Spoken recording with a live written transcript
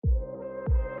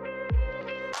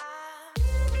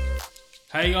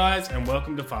Hey guys, and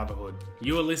welcome to Fatherhood.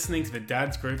 You are listening to the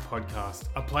Dad's Group podcast,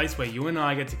 a place where you and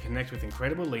I get to connect with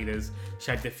incredible leaders,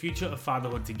 shape the future of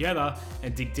fatherhood together,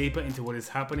 and dig deeper into what is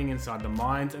happening inside the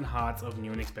minds and hearts of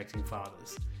new and expecting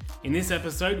fathers. In this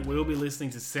episode, we'll be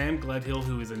listening to Sam Gledhill,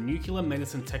 who is a nuclear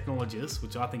medicine technologist,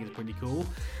 which I think is pretty cool,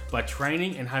 by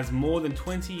training and has more than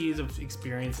 20 years of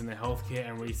experience in the healthcare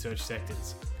and research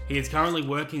sectors. He is currently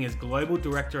working as Global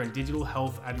Director in Digital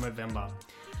Health at Movember,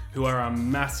 who are a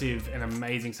massive and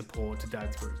amazing support to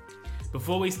Dad's Group.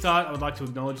 Before we start, I would like to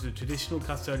acknowledge the traditional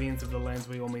custodians of the lands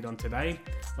we all meet on today.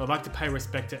 I would like to pay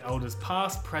respect to elders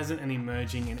past, present and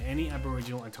emerging, and any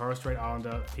Aboriginal and Torres Strait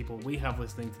Islander people we have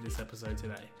listening to this episode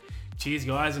today. Cheers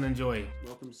guys and enjoy.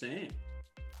 Welcome Sam.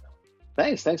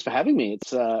 Thanks for having me.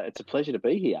 It's a pleasure to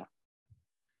be here.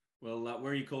 Well,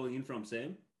 where are you calling in from,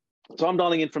 Sam? So I'm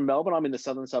dialing in from Melbourne. I'm in the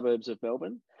southern suburbs of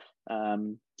Melbourne.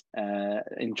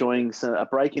 Enjoying a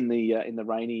break in the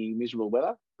rainy, miserable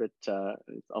weather, but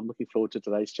I'm looking forward to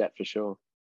today's chat for sure.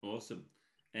 Awesome.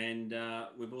 And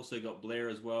we've also got Blair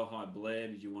as well. Hi, Blair.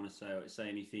 Did you want to say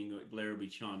anything? Blair will be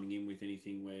chiming in with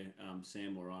anything where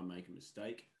Sam or I make a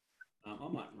mistake.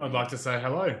 I'd like to say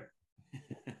hello.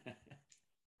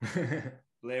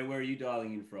 Blair, where are you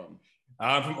dialing in from?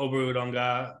 I'm from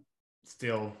Oburudonga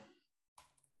still.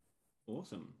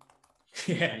 Awesome.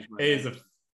 Yeah, it is a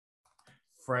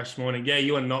fresh morning. Yeah,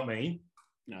 you are not me.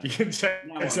 No. You can check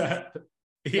that.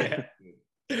 Yeah.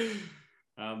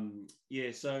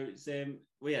 Yeah, so Sam,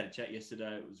 we had a chat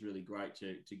yesterday. It was really great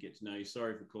to get to know you.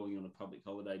 Sorry for calling you on a public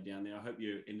holiday down there. I hope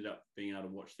you ended up being able to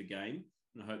watch the game.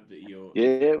 And I hope that you're...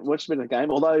 Yeah, watched a bit of the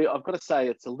game. Although I've got to say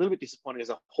it's a little bit disappointing as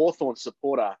a Hawthorn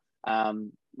supporter.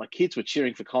 My kids were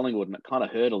cheering for Collingwood and it kind of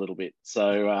hurt a little bit.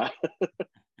 So...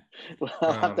 Well,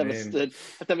 I'll have to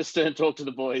have a stern talk to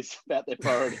the boys about their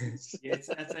priorities. Yeah,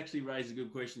 that's actually raised a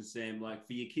good question, Sam. Like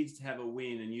for your kids to have a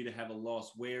win and you to have a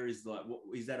loss, where is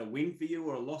is that a win for you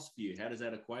or a loss for you? How does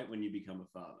that equate when you become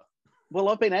a father? Well,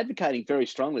 I've been advocating very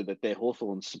strongly that they're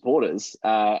Hawthorn supporters,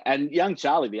 and young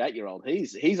Charlie, the 8-year-old,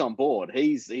 he's on board.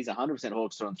 He's 100%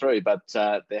 Hawks through and through, but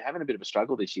they're having a bit of a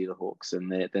struggle this year, the Hawks,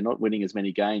 and they're not winning as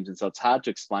many games, and so it's hard to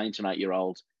explain to an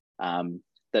 8-year-old.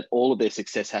 That all of their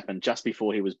success happened just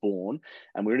before he was born,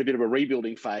 and we're in a bit of a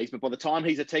rebuilding phase. But by the time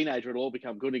he's a teenager, it'll all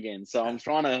become good again. So I'm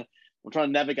trying to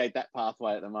navigate that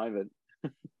pathway at the moment.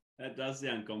 That does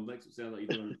sound complex. It sounds like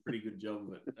you're doing a pretty good job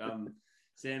of it.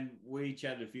 Sam, we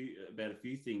chatted about a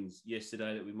few things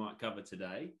yesterday that we might cover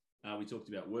today. We talked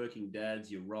about working dads,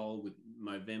 your role with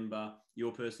Movember,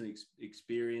 your personal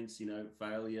experience,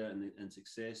 failure and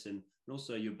success, and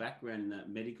also your background in that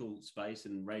medical space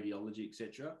and radiology,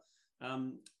 etc.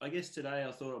 I guess today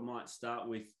I thought I might start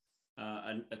with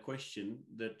a question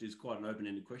that is quite an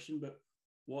open-ended question, but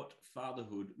what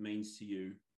fatherhood means to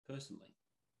you personally?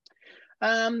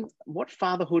 What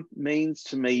fatherhood means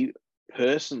to me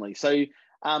personally. So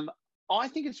I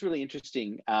think it's really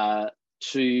interesting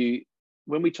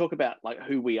when we talk about like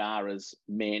who we are as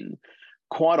men,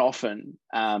 quite often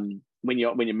when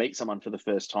you meet someone for the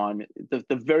first time,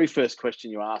 the very first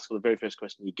question you ask or the very first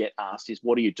question you get asked is,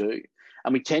 what do you do?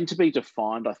 And we tend to be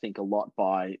defined, I think, a lot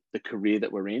by the career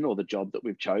that we're in or the job that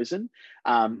we've chosen.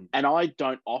 And I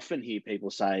don't often hear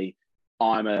people say,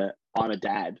 I'm a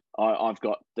dad. I've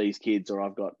got these kids, or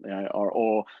I've got,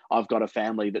 or I've got a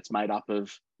family that's made up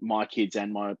of my kids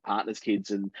and my partner's kids,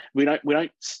 and we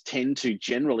don't tend to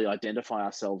generally identify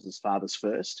ourselves as fathers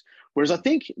first. Whereas I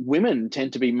think women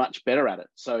tend to be much better at it.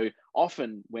 So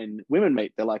often when women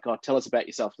meet, they're like, "Oh, tell us about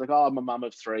yourself." It's like, "Oh, I'm a mum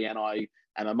of 3, and I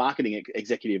am a marketing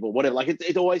executive," or whatever. Like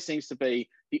it always seems to be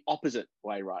the opposite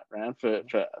way right around for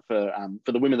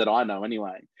the women that I know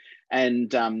anyway. And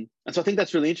so I think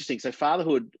that's really interesting. So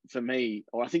fatherhood for me,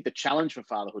 or I think the challenge for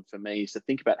fatherhood for me, is to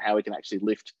think about how we can actually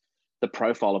lift the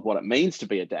profile of what it means to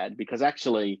be a dad, because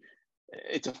actually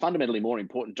it's a fundamentally more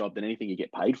important job than anything you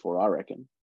get paid for, I reckon.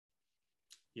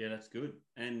 Yeah, that's good.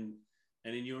 And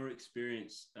in your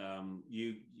experience,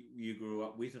 you grew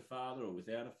up with a father or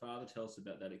without a father. Tell us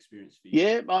about that experience for you.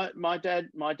 Yeah, my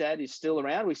dad is still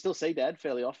around. We still see Dad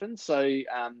fairly often. So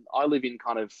I live in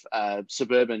kind of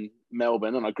suburban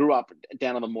Melbourne, and I grew up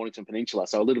down on the Mornington Peninsula,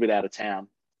 so a little bit out of town.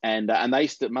 And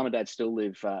Mum and Dad still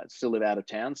live out of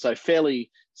town. So fairly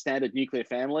standard nuclear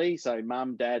family. So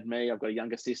Mum, Dad, me. I've got a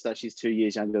younger sister. She's 2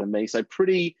 years younger than me. So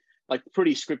pretty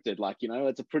scripted.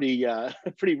 It's a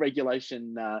pretty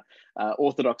regulation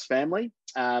orthodox family.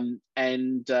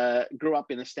 And grew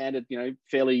up in a standard,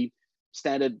 fairly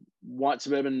standard white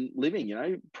suburban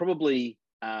living. Probably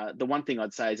the one thing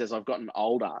I'd say is, as I've gotten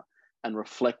older and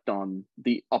reflect on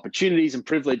the opportunities and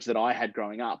privilege that I had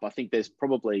growing up, I think there's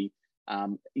probably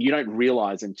you don't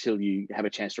realize until you have a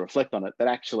chance to reflect on it that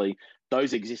actually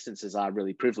those existences are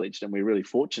really privileged and we're really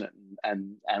fortunate.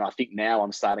 And I think now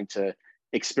I'm starting to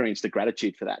experience the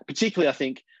gratitude for that, particularly I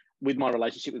think with my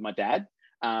relationship with my dad.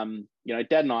 Dad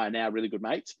and I are now really good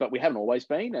mates, but we haven't always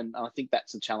been. And I think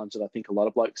that's a challenge that I think a lot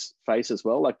of blokes face as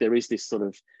well. Like there is this sort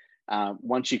of,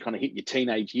 once you kind of hit your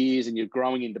teenage years and you're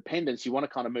growing independence, you want to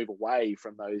kind of move away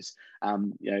from those,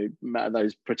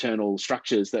 those paternal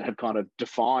structures that have kind of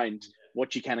defined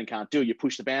what you can and can't do. You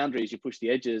push the boundaries, you push the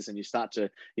edges, and you start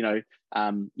to,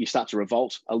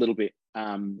 revolt a little bit.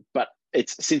 But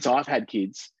it's since I've had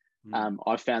kids,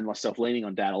 I've found myself leaning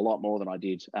on dad a lot more than I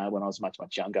did when I was much,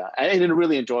 much younger, and in a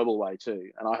really enjoyable way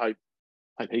too. And I hope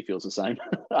he feels the same.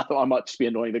 I might just be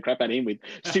annoying the crap out of him with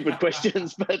stupid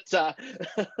questions,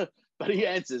 but he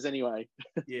answers anyway.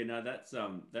 Yeah, no, that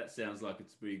sounds like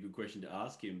it's a pretty good question to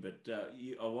ask him. But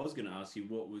I was going to ask you,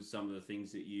 what was some of the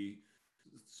things that you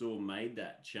saw made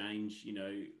that change?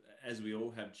 As we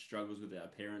all have struggles with our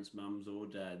parents, mums or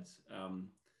dads,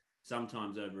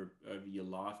 sometimes over your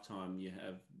lifetime, you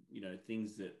have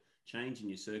things that change in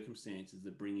your circumstances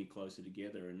that bring you closer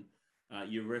together. And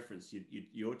you referenced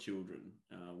your children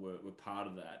were part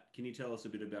of that. Can you tell us a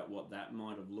bit about what that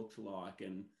might have looked like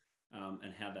and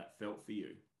how that felt for you?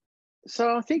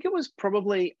 So I think it was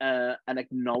probably an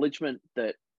acknowledgement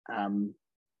that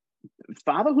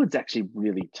fatherhood's actually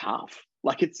really tough.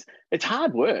 Like it's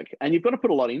hard work and you've got to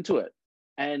put a lot into it.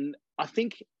 And I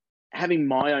think having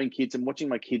my own kids and watching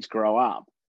my kids grow up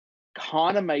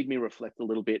kind of made me reflect a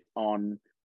little bit on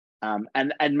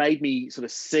and made me sort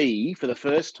of see for the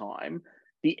first time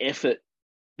the effort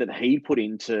that he put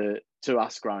into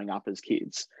us growing up as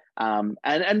kids. And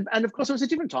of course it was a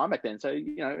different time back then. So,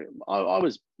 I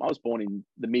was born in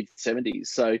the mid 70s.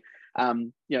 So,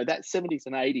 that 70s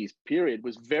and 80s period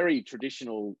was very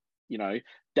traditional,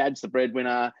 dad's the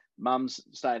breadwinner, mum's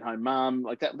stay-at-home mum.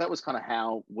 Like that was kind of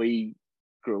how we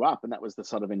grew up, and that was the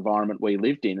sort of environment we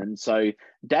lived in. And so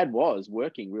dad was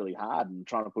working really hard and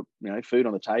trying to put food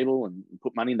on the table and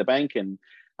put money in the bank. And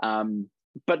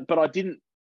but I didn't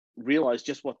realize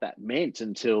just what that meant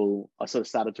until I sort of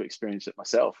started to experience it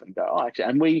myself and go, oh, actually.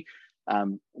 And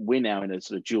we're now in a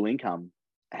sort of dual income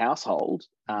household,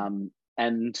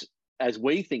 and as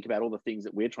we think about all the things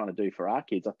that we're trying to do for our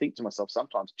kids, I think to myself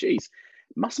sometimes, geez,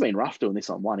 it must have been rough doing this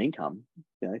on one income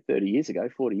 30 years ago,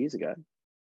 40 years ago.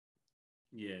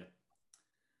 Yeah.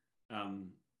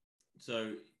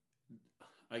 So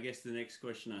I guess the next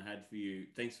question I had for you,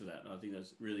 thanks for that. I think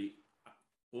that's really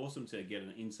awesome to get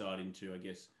an insight into, I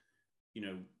guess,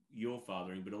 your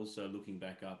fathering, but also looking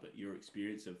back up at your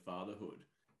experience of fatherhood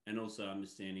and also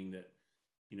understanding that,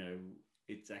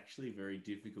 it's actually very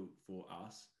difficult for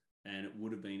us and it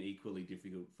would have been equally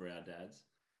difficult for our dads.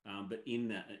 But in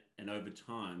that and over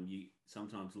time,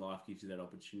 sometimes life gives you that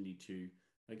opportunity to,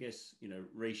 I guess,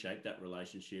 reshape that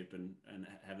relationship and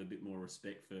have a bit more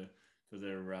respect for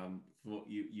what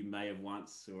you may have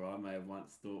once, or I may have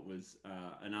once thought was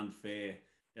an unfair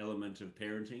element of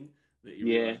parenting that you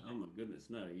realize, oh my goodness,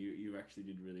 no, you actually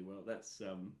did really well. That's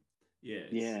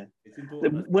it's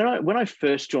important. When I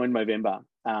first joined Movember,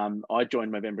 I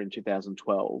joined Movember in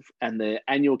 2012, and the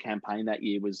annual campaign that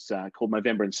year was called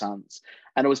Movember and Sons,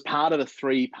 and it was part of a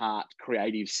 3-part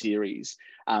creative series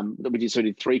that we did. So we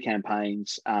did 3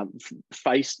 campaigns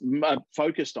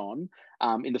focused on.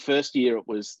 In the first year, it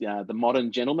was the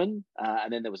Modern Gentleman,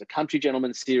 and then there was a Country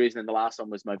Gentleman series, and then the last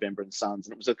one was Movember and Sons,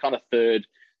 and it was a kind of third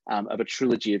of a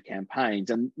trilogy of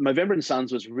campaigns. And Movember and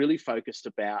Sons was really focused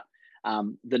about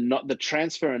the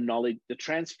transfer and knowledge, the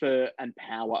transfer and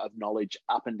power of knowledge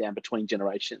up and down between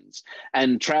generations.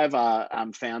 And Trav,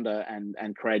 our founder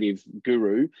and creative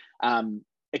guru,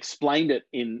 explained it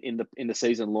in the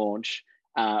season launch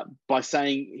by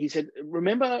saying, he said,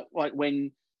 remember like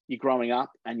when you're growing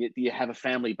up and you have a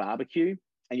family barbecue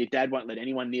and your dad won't let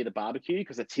anyone near the barbecue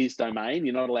because it's his domain.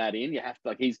 You're not allowed in. You have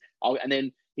to and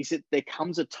then he said, there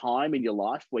comes a time in your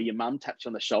life where your mum taps you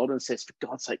on the shoulder and says, for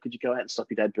God's sake, could you go out and stop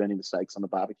your dad burning the steaks on the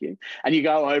barbecue? And you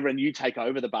go over and you take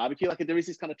over the barbecue. Like there is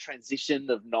this kind of transition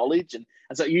of knowledge. And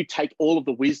so you take all of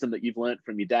the wisdom that you've learned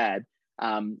from your dad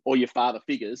or your father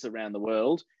figures around the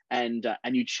world and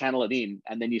you channel it in,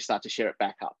 and then you start to share it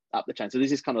back up the chain. So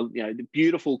there's this kind of, the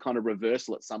beautiful kind of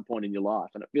reversal at some point in your life.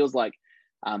 And it feels like,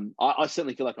 I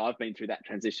certainly feel like I've been through that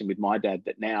transition with my dad,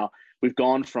 that now we've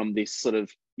gone from this sort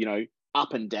of,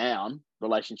 up and down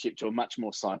relationship to a much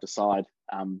more side to side,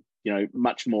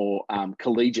 much more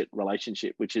collegiate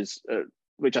relationship, which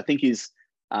I think is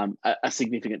a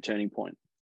significant turning point.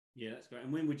 Yeah, that's great.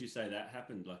 And when would you say that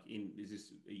happened? Like, is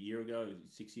this a year ago,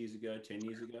 6 years ago, 10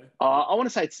 years ago? I want to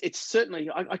say it's certainly,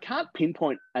 I can't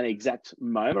pinpoint an exact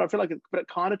moment. I feel like but it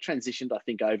kind of transitioned, I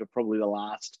think, over probably the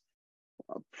last,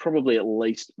 probably at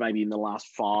least maybe in the last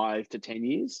 5 to 10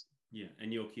 years. Yeah,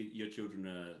 and your children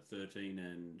are 13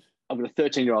 and I've got a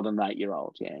 13-year-old and an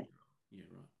 8-year-old. Yeah. yeah,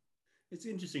 right. It's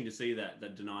interesting to see that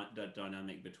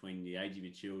dynamic between the age of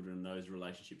your children and those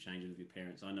relationship changes with your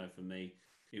parents. I know for me,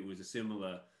 it was a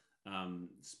similar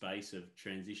space of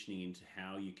transitioning into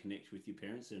how you connect with your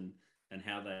parents and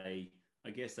how I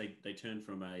guess they turn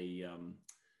from a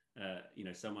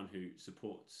someone who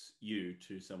supports you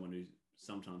to someone who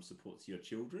sometimes supports your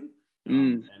children.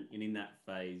 And in that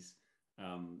phase,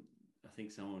 I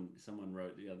think someone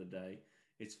wrote the other day,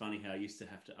 it's funny how I used to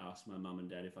have to ask my mum and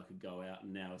dad if I could go out,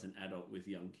 and now as an adult with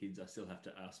young kids, I still have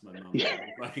to ask my mum and dad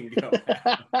if I can go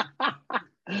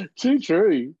out. Too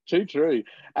true.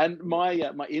 And my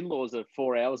in-laws are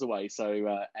 4 hours away,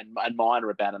 so and mine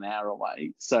are about an hour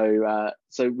away. So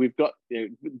we've got, we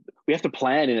have to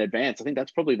plan in advance. I think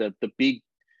that's probably the big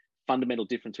fundamental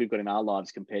difference we've got in our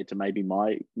lives compared to maybe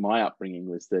my upbringing,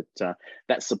 was that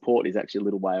that support is actually a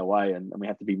little way away, and we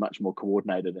have to be much more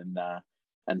coordinated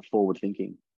and forward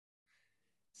thinking.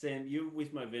 Sam, you're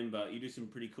with Movember. You do some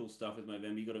pretty cool stuff with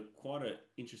Movember. You got quite an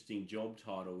interesting job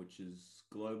title, which is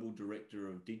Global Director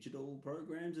of Digital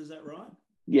Programs. Is that right?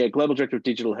 Yeah, Global Director of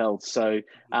Digital Health. So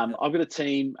I've got a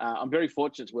team. I'm very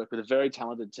fortunate to work with a very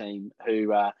talented team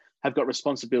who have got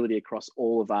responsibility across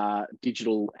all of our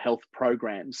digital health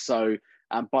programs. So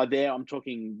by there, I'm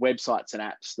talking websites and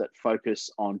apps that focus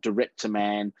on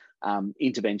direct-to-man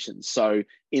interventions. So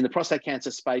in the prostate cancer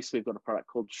space, we've got a product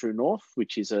called True North,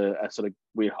 which is a sort of,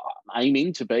 we're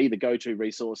aiming to be the go-to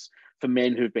resource for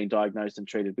men who've been diagnosed and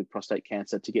treated with prostate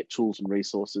cancer to get tools and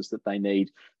resources that they need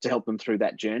to help them through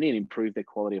that journey and improve their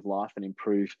quality of life and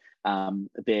improve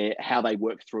how they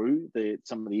work through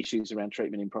some of the issues around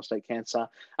treatment in prostate cancer.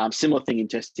 Similar thing in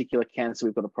testicular cancer,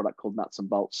 we've got a product called Nuts and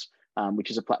Bolts, which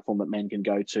is a platform that men can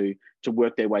go to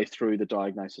work their way through the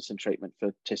diagnosis and treatment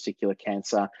for testicular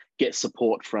cancer, get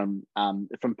support from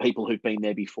people who've been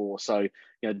there before. So,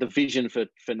 the vision for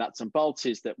Nuts and Bolts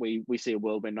is that we see a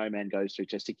world where no man goes through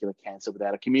testicular cancer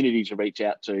without a community to reach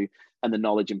out to, and the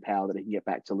knowledge and power that he can get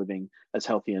back to living as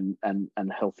healthy and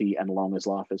healthy and long as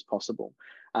life as possible.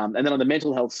 And then on the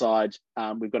mental health side,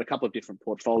 we've got a couple of different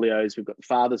portfolios. We've got the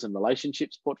Fathers and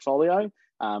Relationships portfolio,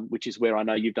 which is where I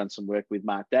know you've done some work with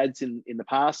Mark Dadds in the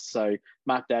past. So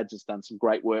Mark Dadds has done some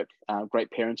great work,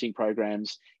 great parenting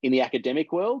programs in the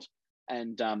academic world.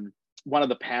 And one of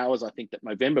the powers I think that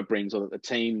Movember brings, or that the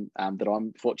team that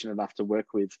I'm fortunate enough to work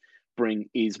with bring,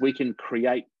 is we can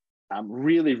create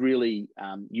really, really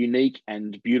unique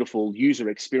and beautiful user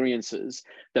experiences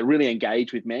that really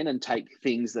engage with men and take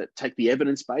the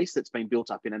evidence base that's been built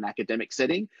up in an academic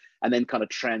setting and then kind of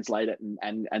translate it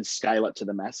and scale it to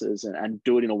the masses and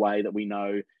do it in a way that we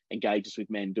know engages with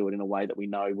men, do it in a way that we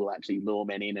know will actually lure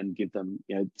men in and give them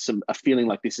a feeling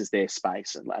like this is their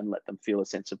space and let them feel a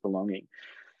sense of belonging.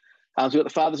 So we've got the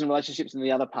Fathers and Relationships, and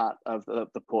the other part of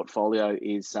the portfolio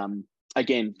is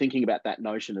again, thinking about that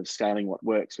notion of scaling what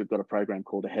works. We've got a program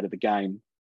called Ahead of the Game,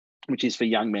 which is for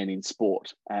young men in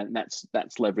sport. And that's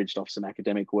leveraged off some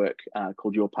academic work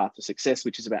called Your Path to Success,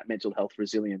 which is about mental health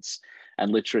resilience and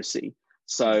literacy.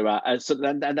 So that's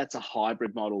a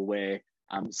hybrid model where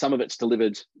some of it's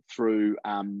delivered through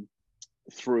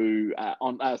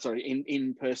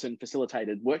in-person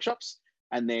facilitated workshops,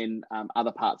 and then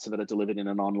other parts of it are delivered in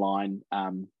an online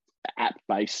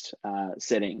app-based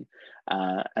setting,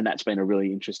 and that's been a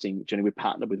really interesting journey. We've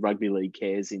partnered with Rugby League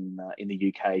Cares in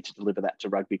the UK to deliver that to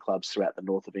rugby clubs throughout the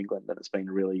north of England, and it's been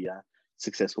a really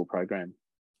successful program.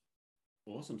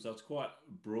 Awesome. So it's quite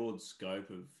a broad scope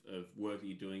of work that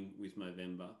you're doing with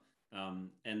Movember,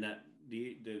 and that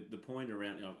the point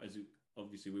around, as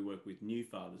obviously we work with new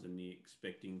fathers in the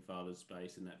expecting fathers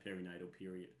space in that perinatal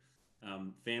period.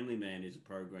 Family Man is a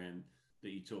program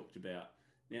that you talked about.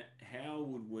 Now, how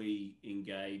would we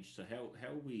engage? So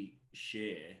how would we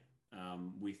share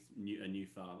with a new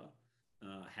father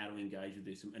how to engage with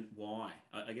this and why?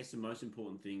 I guess the most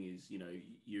important thing is,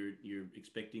 you're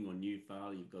expecting a new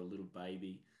father. You've got a little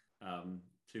baby,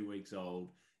 2 weeks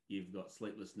old. You've got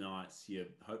sleepless nights.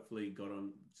 You've hopefully got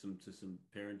on some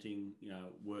parenting,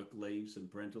 work leave, some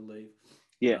parental leave.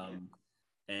 Yeah.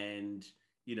 And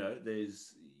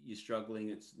you're struggling.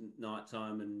 It's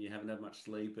nighttime and you haven't had much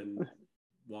sleep. And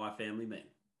why Family Man?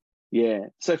 Yeah.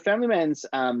 So Family Man's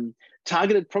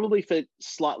targeted probably for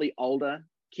slightly older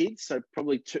kids. So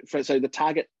probably so the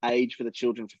target age for the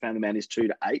children for Family Man is 2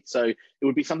 to 8. So it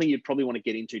would be something you'd probably want to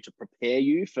get into to prepare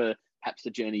you for perhaps the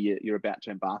journey you're about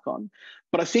to embark on.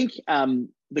 But I think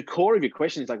the core of your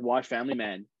question is like, why Family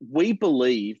Man? We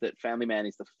believe that Family Man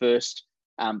is the first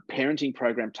parenting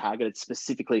program targeted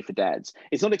specifically for dads.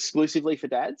 It's not exclusively for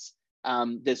dads.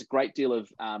 There's a great deal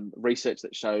of research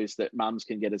that shows that mums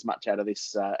can get as much out of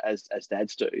this as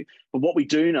dads do. But what we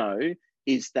do know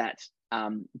is that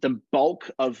the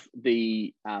bulk of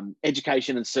the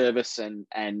education and service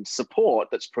and support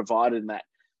that's provided in that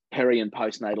peri and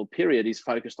postnatal period is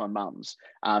focused on mums,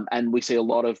 and we see a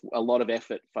lot of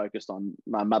effort focused on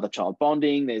mother-child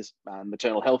bonding. There's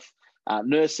maternal health,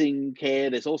 nursing care.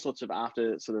 There's all sorts of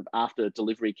after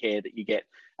delivery care that you get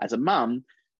as a mum.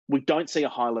 We don't see a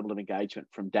high level of engagement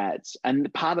from dads,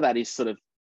 and part of that is sort of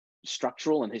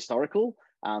structural and historical.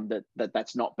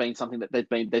 That's not been something that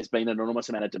there's been an enormous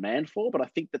amount of demand for, but I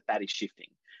think that is shifting,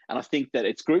 and I think that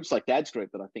it's groups like Dad's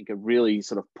Group that I think are really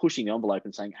sort of pushing the envelope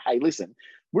and saying, "Hey, listen,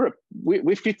 we're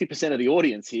 50% of the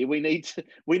audience here. We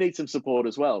need some support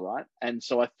as well, right?" And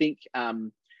so I think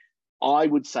I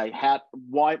would say,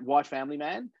 why Family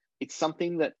Man? It's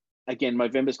something that, again,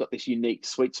 Movember's got this unique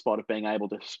sweet spot of being able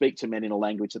to speak to men in a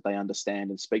language that they understand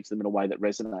and speak to them in a way that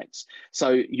resonates. So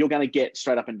you're going to get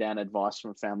straight up and down advice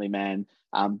from Family Man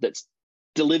that's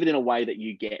delivered in a way that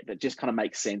you get, that just kind of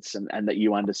makes sense and that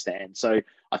you understand. So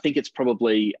I think it's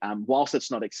probably, whilst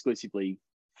it's not exclusively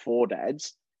for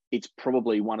dads, it's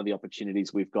probably one of the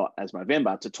opportunities we've got as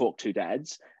Movember to talk to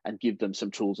dads and give them some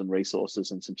tools and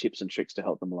resources and some tips and tricks to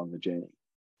help them along the journey.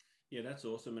 Yeah, that's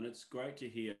awesome. And it's great to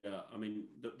hear. I mean,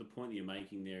 the point that you're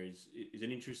making there is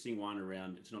an interesting one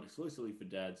around, it's not exclusively for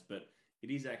dads, but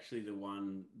it is actually the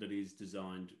one that is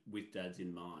designed with dads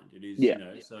in mind. It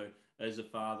is, so as a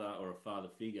father or a father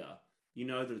figure, you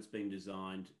know that it's been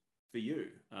designed for you,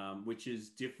 which is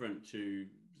different to,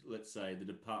 let's say, the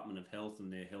Department of Health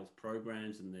and their health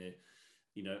programs and their,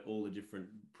 all the different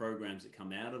programs that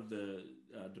come out of the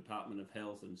Department of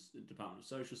Health and Department of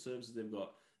Social Services. They've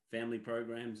got family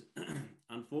programs.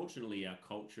 Unfortunately, our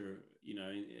culture,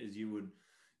 as you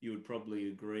would probably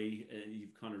agree,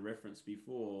 you've kind of referenced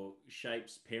before,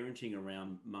 shapes parenting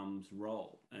around mum's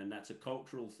role. And that's a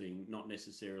cultural thing, not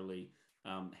necessarily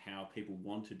how people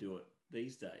want to do it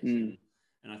these days. And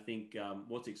I think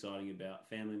what's exciting about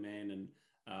Family Man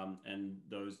and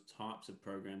those types of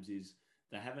programs is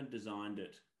they haven't designed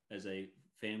it as a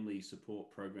family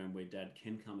support program where dad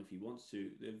can come if he wants to.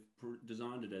 They've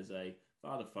designed it as a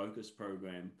father-focused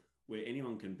program where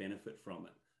anyone can benefit from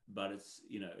it, but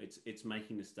it's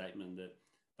making the statement that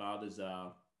fathers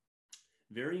are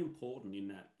very important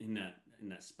in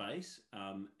that space.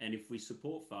 And if we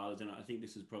support fathers, and I think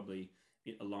this is probably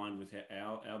aligned with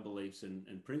our beliefs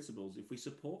and principles, if we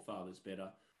support fathers better,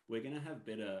 we're going to have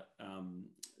better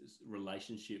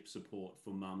relationship support for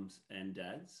mums and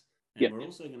dads, and we're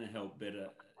also going to help better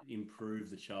improve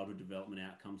the childhood development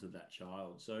outcomes of that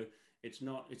child. So it's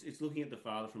looking at the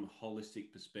father from a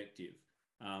holistic perspective,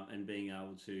 and being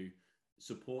able to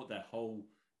support that whole,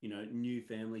 new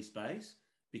family space,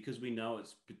 because we know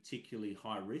it's particularly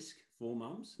high risk for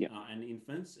mums and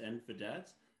infants and for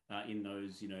dads in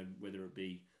those, whether it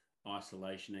be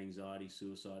isolation, anxiety,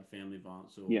 suicide, family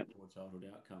violence, or poor childhood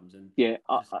outcomes. And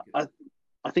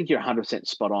I think you're 100%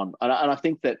 spot on. And I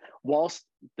think that whilst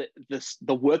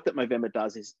the work that Movember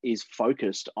does is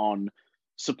focused on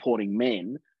supporting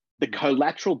men, the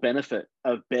collateral benefit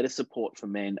of better support for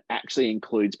men actually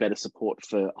includes better support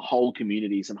for whole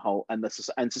communities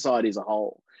and society as a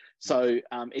whole. So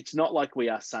it's not like we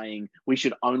are saying we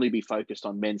should only be focused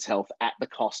on men's health at the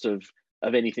cost of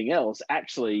anything else.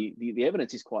 Actually, the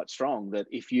evidence is quite strong that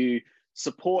if you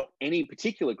support any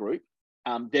particular group,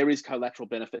 there is collateral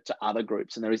benefit to other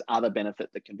groups, and there is other benefit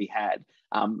that can be had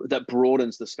that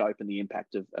broadens the scope and the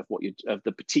impact of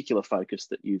the particular focus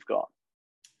that you've got.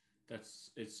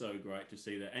 It's so great to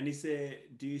see that. And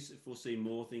do you foresee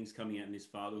more things coming out in this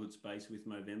fatherhood space with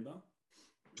Movember?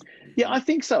 Yeah, I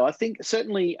think so. I think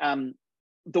certainly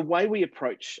the way we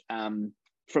approach, from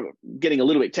getting a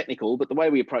little bit technical, but the way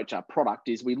we approach our product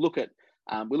is we look at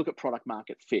product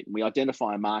market fit, and we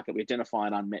identify a market, we identify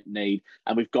an unmet need,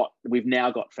 and we've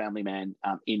now got Family Man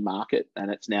in market,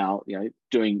 and it's now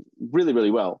doing really,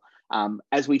 really well.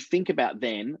 As we think about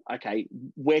then, okay,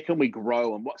 where can we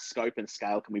grow and what scope and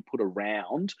scale can we put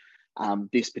around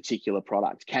this particular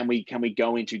product? Can we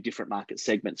go into different market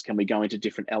segments? Can we go into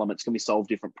different elements? Can we solve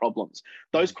different problems?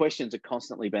 Those questions are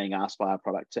constantly being asked by our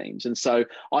product teams. And so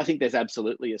I think there's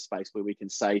absolutely a space where we can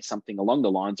say something along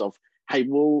the lines of, hey,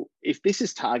 well, if this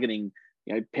is targeting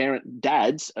parent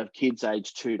dads of kids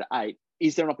aged 2 to 8,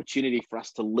 is there an opportunity for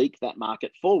us to leak that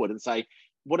market forward and say,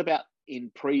 what about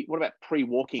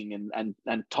pre-walking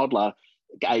and toddler?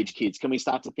 age kids? Can we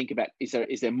start to think about, is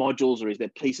there modules or is there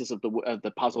pieces of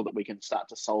the puzzle that we can start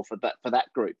to solve for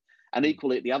that group? And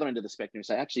equally at the other end of the spectrum,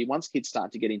 say, actually, once kids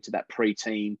start to get into that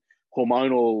preteen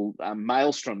hormonal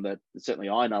maelstrom that certainly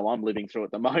I know I'm living through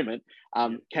at the moment,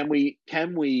 can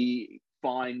we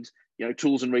find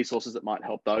tools and resources that might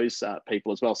help those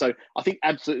people as well? So I think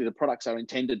absolutely the products are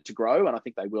intended to grow, and I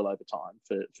think they will over time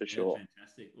for sure.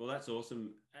 Fantastic. Well, that's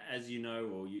awesome. As you know,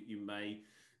 or you may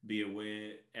be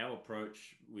aware, our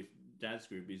approach with Dad's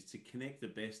Group is to connect the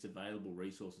best available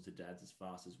resources to dads as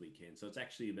fast as we can. So it's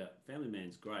actually about Family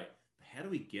Man's great, but how do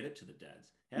we get it to the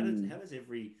dads? How does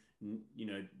every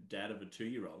dad of a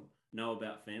 2-year-old know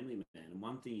about Family Man? And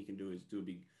one thing you can do is do a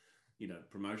big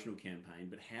promotional campaign,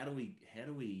 but how do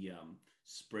we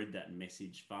spread that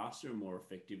message faster and more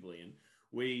effectively? And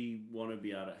we want to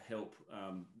be able to help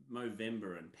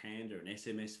Movember and Panda and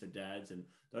SMS for Dads and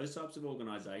those types of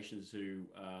organizations who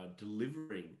are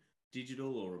delivering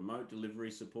digital or remote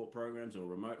delivery support programs or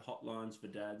remote hotlines for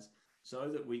dads, so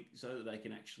that they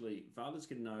can actually, fathers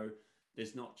can know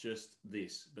there's not just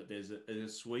this, but there's a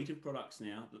suite of products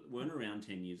now that weren't around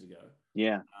 10 years ago.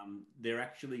 Yeah. They're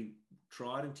actually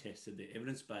tried and tested, they're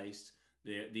evidence-based,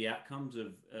 the outcomes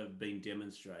have been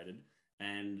demonstrated,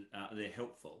 and they're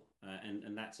helpful.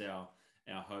 And that's our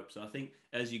hope. So I think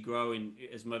as you grow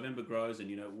as Movember grows,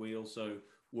 and we also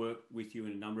work with you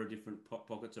in a number of different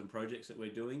pockets and projects that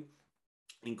we're doing,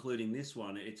 including this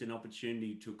one, it's an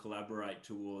opportunity to collaborate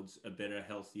towards a better,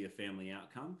 healthier family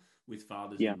outcome with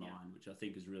fathers in mind, which I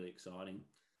think is really exciting.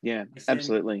 Yeah,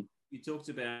 absolutely. You talked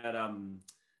about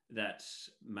that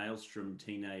maelstrom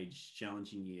teenage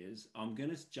challenging years. I'm going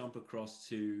to jump across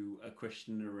to a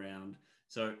question around.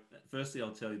 So firstly,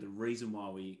 I'll tell you the reason why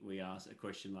we ask a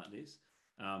question like this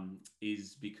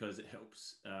is because it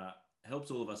helps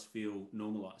all of us feel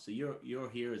normalized. So you're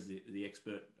here as the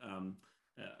expert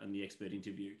in the expert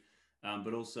interview,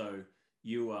 but also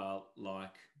you are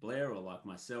like Blair or like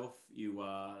myself. You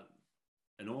are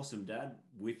an awesome dad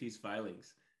with his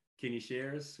failings. Can you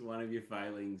share us one of your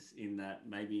failings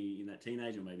maybe in that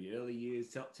teenage or maybe early years?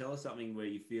 Tell us something where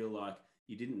you feel like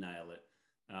you didn't nail it,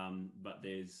 but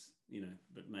there's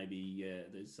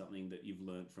there's something that you've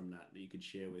learned from that you could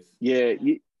share with. Yeah,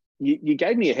 you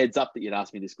gave me a heads up that you'd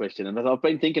ask me this question, and I've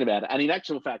been thinking about it. And in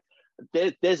actual fact,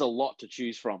 there's a lot to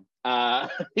choose from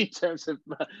in terms of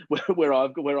where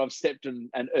I've stepped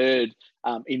and erred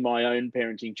in my own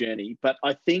parenting journey. But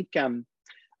I think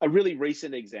a really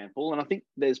recent example, and I think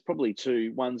there's probably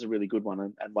two. One's a really good one,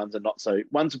 and one's a not so.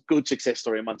 One's a good success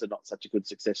story, and one's a not such a good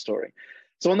success story.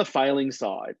 So on the failing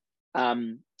side,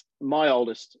 my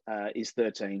oldest is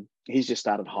 13. He's just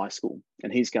started high school,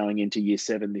 and he's going into year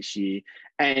 7 this year.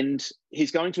 And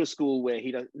he's going to a school where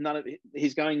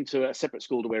he's going to a separate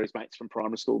school to where his mates from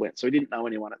primary school went. So he didn't know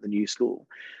anyone at the new school.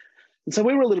 And so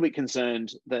we were a little bit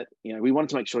concerned that, we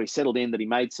wanted to make sure he settled in, that he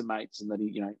made some mates, and that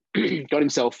he, got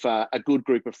himself a good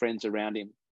group of friends around him.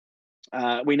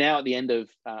 We're now at the end of,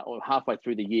 or halfway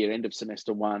through the year, end of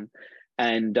semester 1.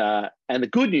 And the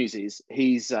good news is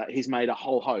he's made a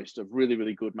whole host of really,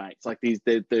 really good mates. Like the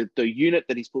unit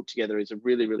that he's put together is a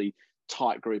really, really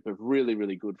tight group of really,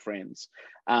 really good friends.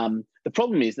 The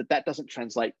problem is that doesn't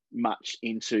translate much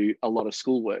into a lot of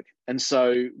schoolwork. And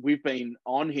so we've been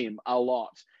on him a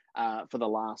lot for the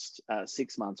last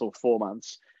 6 months or 4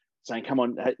 months, saying, come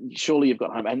on, surely you've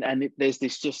got home. And there's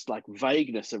this just like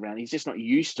vagueness around. He's just not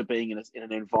used to being in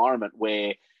an environment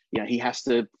where he has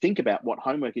to think about what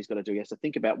homework he's got to do. He has to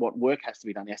think about what work has to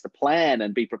be done. He has to plan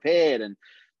and be prepared. And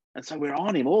so we're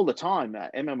on him all the time.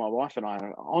 Emma, my wife, and I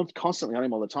are constantly on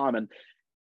him all the time.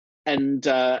 And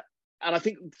I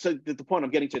think, so the point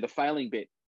I'm getting to, the failing bit,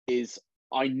 is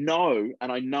I know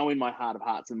in my heart of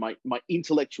hearts, and my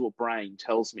intellectual brain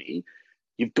tells me,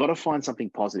 you've got to find something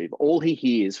positive. All he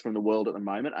hears from the world at the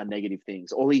moment are negative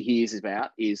things. All he hears about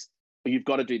is, you've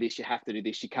got to do this, you have to do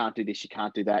this, you can't do this, you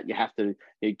can't do that, you have to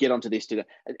get onto this, do that.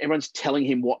 And everyone's telling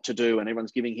him what to do, and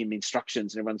everyone's giving him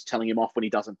instructions, and everyone's telling him off when he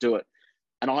doesn't do it.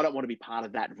 And I don't want to be part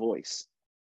of that voice.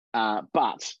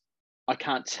 But I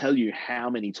can't tell you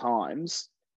how many times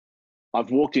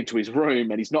I've walked into his room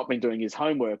and he's not been doing his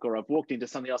homework, or I've walked into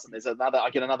something else and I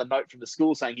get another note from the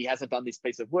school saying he hasn't done this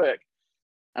piece of work.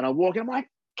 And I walk and I'm like,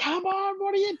 come on,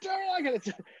 what are you doing?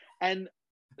 And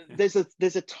there's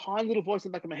a tiny little voice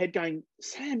in the back of my head going,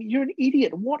 Sam, you're an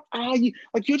idiot. What are you?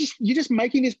 Like, you're just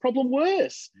making this problem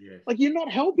worse. Yeah. Like, you're not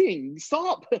helping.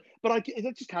 Stop. But I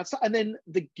just can't stop. And then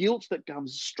the guilt that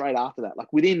comes straight after that,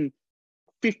 like within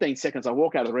 15 seconds, I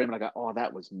walk out of the room and I go, oh,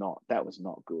 that was not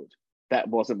good. That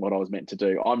wasn't what I was meant to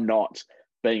do. I'm not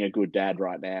being a good dad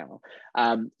right now.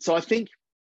 So I think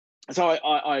So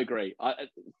I agree.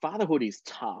 Fatherhood is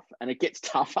tough, and it gets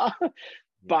tougher.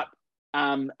 But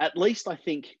at least I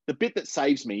think the bit that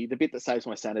saves me, the bit that saves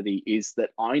my sanity, is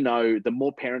that I know the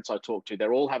more parents I talk to,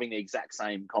 they're all having the exact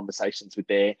same conversations with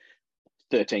their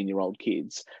 13-year-old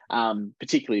kids,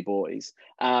 particularly boys.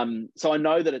 So I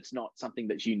know that it's not something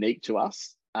that's unique to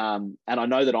us. And I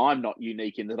know that I'm not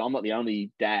unique in that I'm not the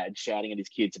only dad shouting at his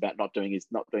kids about not doing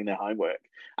their homework.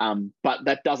 But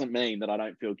that doesn't mean that I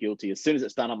don't feel guilty. As soon as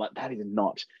it's done, I'm like, that is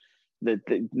not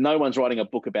no one's writing a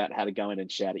book about how to go in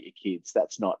and shout at your kids.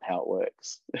 That's not how it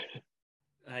works.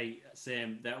 Hey,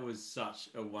 Sam, that was such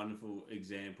a wonderful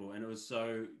example, and it was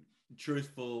so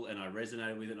truthful, and I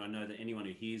resonated with it. And I know that anyone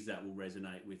who hears that will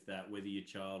resonate with that, whether your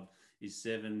child is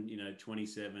 7,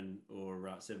 27,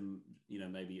 or 7,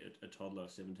 maybe a toddler,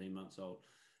 17 months old.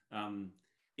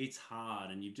 It's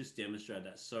hard, and you've just demonstrated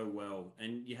that so well.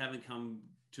 And you haven't come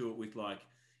to it with like,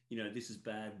 this is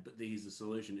bad, but here's the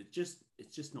solution.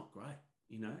 It's just not great,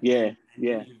 Yeah, And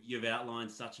yeah, you've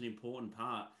outlined such an important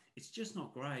part. It's just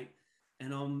not great,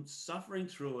 and I'm suffering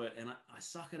through it, and I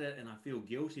suck at it, and I feel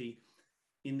guilty.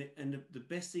 The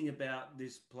best thing about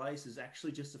this place is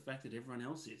actually just the fact that everyone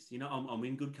else is. I'm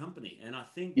in good company, and I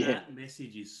think yeah, that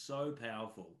message is so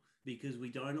powerful because we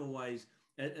don't always,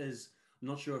 as I'm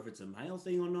not sure if it's a male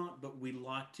thing or not, but we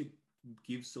like to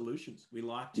give solutions. We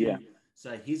like yeah, to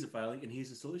say, here's the failing, and here's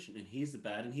the solution, and here's the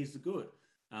bad, and here's the good.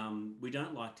 We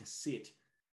don't like to sit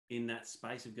in that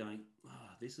space of going,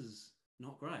 this is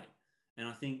not great. And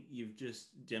I think you've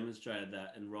just demonstrated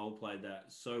that and role played that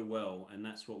so well. And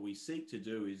that's what we seek to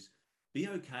do, is be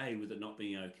okay with it not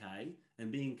being okay,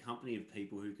 and be in company of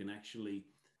people who can actually,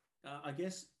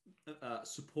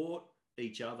 support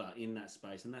each other in that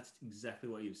space. And that's exactly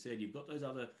what you've said. You've got those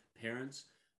other parents,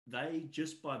 they,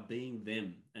 just by being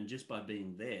them and just by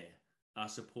being there, are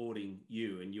supporting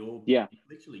you and yeah,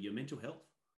 literally your mental health.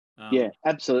 yeah, Um,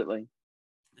 absolutely.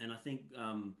 and I think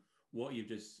what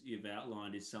you've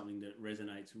outlined is something that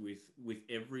resonates with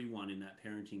everyone in that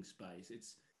parenting space.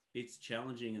 It's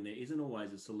challenging, and there isn't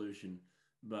always a solution,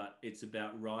 but it's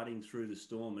about riding through the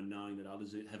storm and knowing that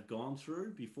others have gone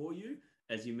through before you.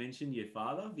 As you mentioned, your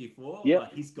father before, Yep.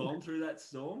 like, he's gone through that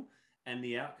storm, and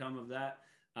the outcome of that.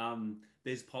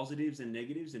 There's positives and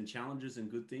negatives and challenges and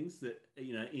good things that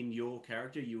in your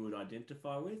character you would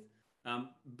identify with. Um,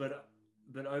 but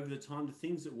but over the time, the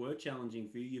things that were challenging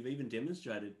for you, you've even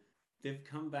demonstrated they've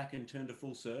come back and turned a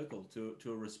full circle to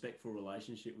a respectful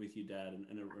relationship with your dad,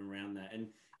 and around that. And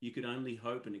you could only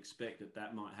hope and expect that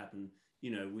that might happen,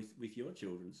 with your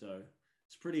children. So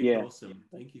it's pretty Yeah, awesome.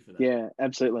 Thank you for that. yeah,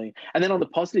 absolutely. And then on the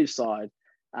positive side,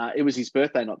 it was his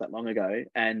birthday not that long ago,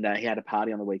 and he had a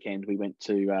party on the weekend. We went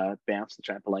to Bounce, the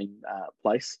trampoline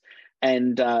place,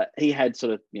 and he had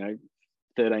sort of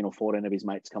 13 or 14 of his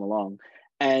mates come along.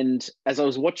 And as I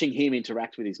was watching him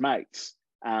interact with his mates,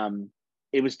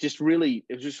 it was just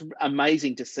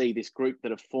amazing to see this group that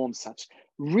have formed such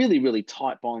really, really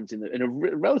tight bonds in a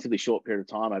relatively short period of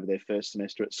time over their first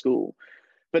semester at school.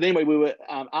 But anyway, we were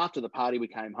after the party, we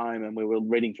came home and we were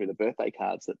reading through the birthday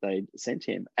cards that they'd sent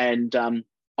him, and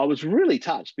I was really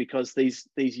touched because these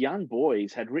young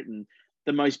boys had written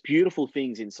the most beautiful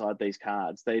things inside these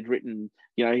cards. They'd written,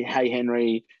 "Hey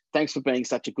Henry, thanks for being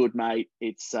such a good mate.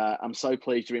 It's I'm so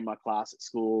pleased you're in my class at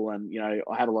school, and I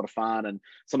had a lot of fun." And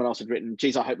someone else had written,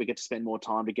 "Geez, I hope we get to spend more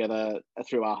time together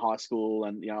through our high school,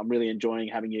 and I'm really enjoying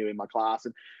having you in my class."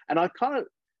 And I kind of,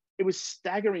 it was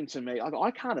staggering to me.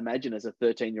 I can't imagine as a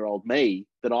 13-year-old me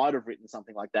that I'd have written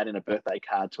something like that in a birthday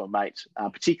card to a mate,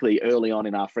 particularly early on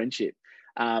in our friendship.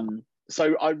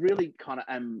 So I really kind of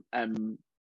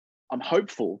I'm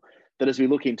hopeful that as we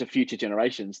look into future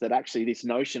generations, that actually this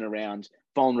notion around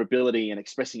vulnerability and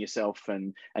expressing yourself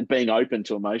and being open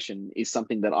to emotion is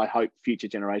something that I hope future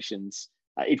generations.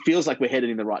 It feels like we're headed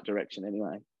in the right direction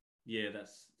anyway. Yeah,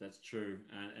 that's true,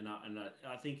 and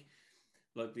I think,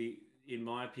 like, in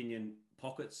my opinion,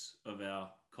 pockets of our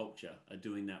culture are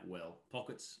doing that well.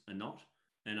 Pockets are not,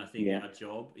 and I think Yeah, our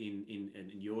job in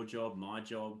your job, my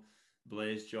job,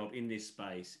 Blair's job in this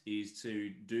space is to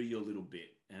do your little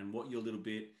bit. And what your little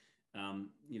bit,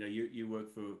 you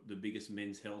work for the biggest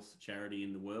men's health charity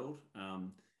in the world,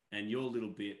 and your little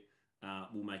bit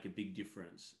will make a big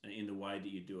difference in the way that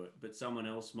you do it. But someone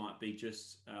else might be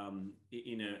just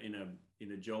in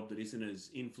a job that isn't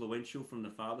as influential from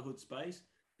the fatherhood space,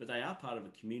 but they are part of a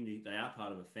community, they are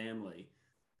part of a family,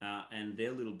 and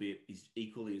their little bit is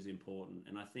equally as important.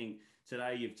 And I think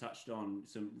today you've touched on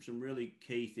some really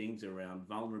key things around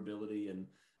vulnerability and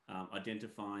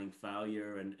identifying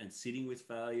failure and sitting with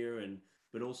failure,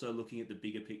 but also looking at the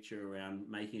bigger picture around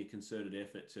making a concerted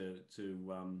effort to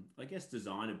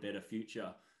design a better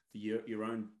future for your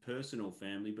own personal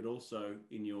family, but also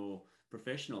in your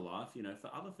professional life, you know, for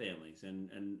other families, and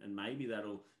maybe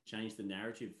that'll change the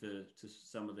narrative to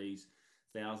some of these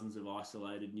thousands of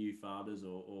isolated new fathers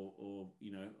or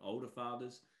you know, older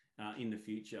fathers in the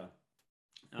future.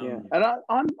 Yeah,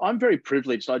 and I'm very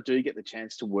privileged. I do get the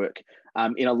chance to work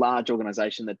in a large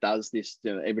organisation that does this,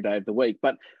 you know, every day of the week.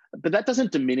 But that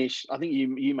doesn't diminish. I think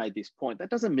you made this point. That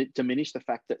doesn't diminish the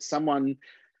fact that someone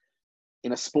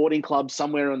in a sporting club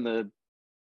somewhere in the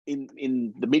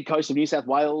mid coast of New South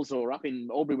Wales or up in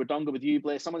Albury Wodonga with you,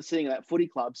 Blair, someone's sitting at that footy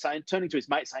club turning to his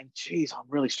mate saying, "Geez, I'm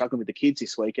really struggling with the kids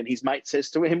this week," and his mate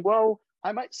says to him, "Well,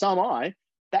 hey mate, so am I."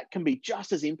 That can be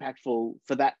just as impactful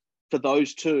for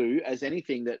those two as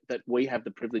anything that we have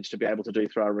the privilege to be able to do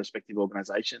through our respective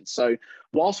organisations. So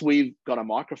whilst we've got a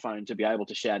microphone to be able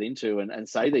to shout into and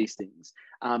say these things,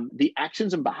 the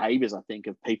actions and behaviours, I think,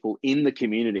 of people in the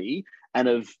community and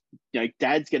of, you know,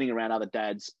 dads getting around other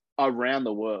dads around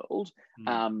the world,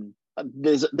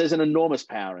 there's an enormous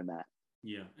power in that.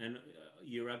 Yeah, and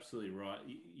you're absolutely right.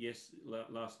 Yes,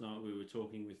 last night we were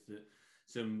talking with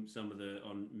some of the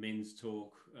on Men's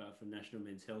Talk for National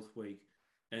Men's Health Week,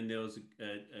 and there was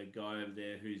a guy over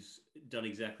there who's done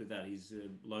exactly that. He's a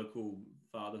local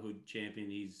fatherhood champion.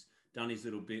 He's done his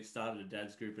little bit, started a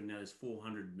dad's group, and now there's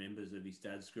 400 members of his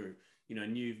dad's group. You know,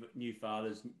 new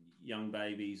fathers, young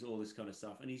babies, all this kind of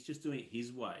stuff. And he's just doing it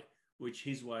his way, which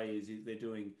his way is they're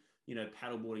doing, you know,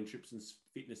 paddleboarding trips and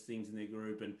fitness things in their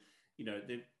group. And, you know,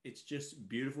 it's just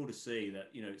beautiful to see that,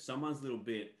 you know, someone's little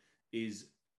bit is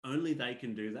only they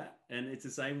can do that. And it's the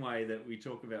same way that we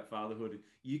talk about fatherhood.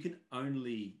 You're the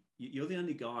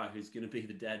only guy who's going to be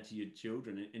the dad to your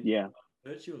children. And yeah,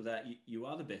 by virtue of that, you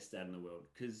are the best dad in the world,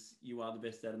 because you are the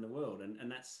best dad in the world.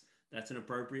 And that's an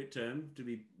appropriate term to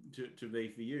be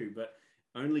for you, but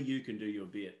only you can do your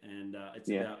bit. And it's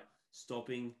about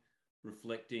stopping,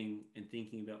 reflecting, and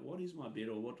thinking about what is my bit,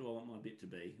 or what do I want my bit to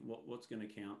be? What's going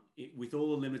to count with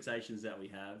all the limitations that we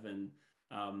have. And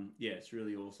it's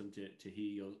really awesome to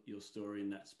hear your story in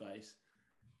that space.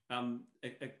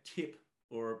 A tip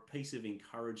or a piece of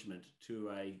encouragement to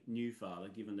a new father,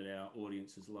 given that our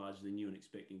audience is largely new and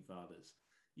expecting fathers.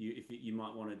 You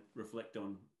might want to reflect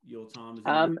on your time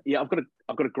as I've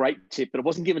got a great tip, but it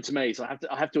wasn't given to me, so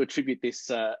I have to attribute this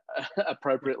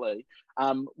appropriately.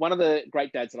 One of the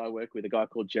great dads that I work with, a guy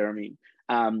called Jeremy,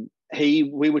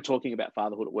 we were talking about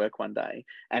fatherhood at work one day,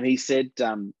 and he said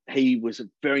he was a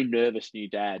very nervous new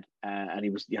dad, and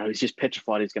he's just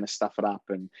petrified he's going to stuff it up,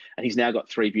 and he's now got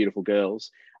 3 beautiful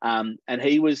girls, and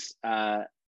he was on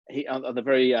the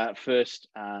very first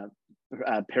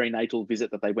perinatal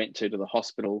visit that they went to the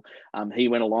hospital, he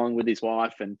went along with his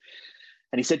wife, and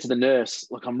he said to the nurse,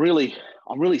 "Look, I'm really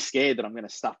scared that I'm going to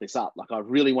stuff this up. Like, I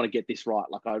really want to get this right.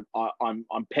 Like,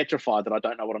 I'm petrified that I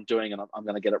don't know what I'm doing, and I'm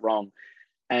going to get it wrong."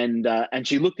 And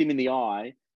she looked him in the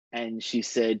eye and she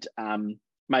said,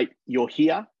 "Mate, you're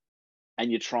here and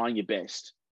you're trying your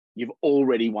best. You've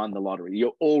already won the lottery.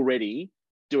 You're already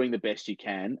doing the best you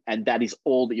can, and that is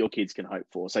all that your kids can hope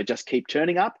for. So just keep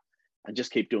turning up and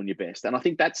just keep doing your best." And I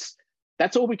think that's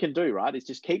all we can do, right? Is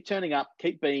just keep turning up,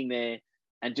 keep being there,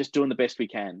 and just doing the best we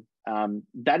can.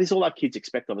 That is all our kids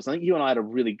expect of us. I think you and I had a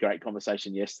really great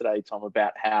conversation yesterday, Tom,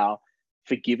 about how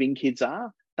forgiving kids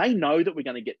are. They know that we're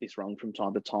going to get this wrong from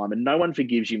time to time, and no one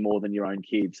forgives you more than your own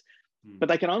kids. But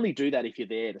they can only do that if you're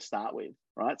there to start with,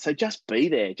 right? So just be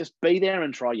there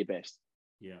and try your best.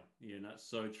 Yeah, that's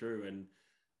so true. And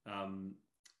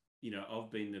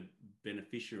I've been the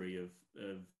beneficiary of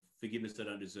forgiveness I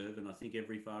don't deserve, and I think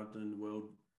every father in the world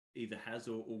either has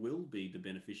or will be the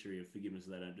beneficiary of forgiveness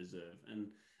they don't deserve. And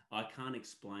I can't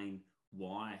explain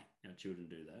why our children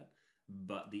do that,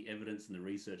 but the evidence and the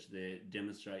research there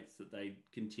demonstrates that they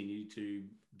continue to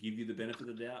give you the benefit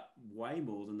of the doubt way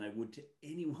more than they would to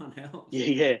anyone else.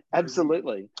 Yeah,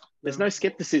 absolutely. There's no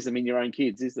skepticism in your own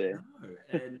kids, is there?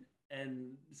 No.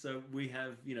 And so we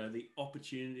have, the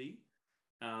opportunity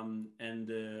and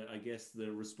I guess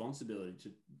the responsibility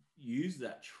to use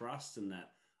that trust and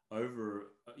that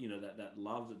over, that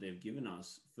love that they've given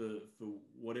us for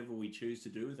whatever we choose to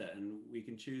do with that. And we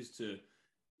can choose to,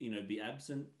 be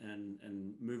absent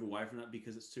and move away from that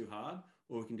because it's too hard,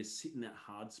 or we can just sit in that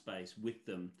hard space with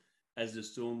them as the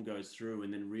storm goes through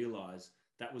and then realize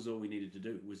that was all we needed to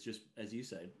do, was just, as you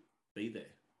said, be there.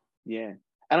 Yeah.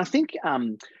 And I think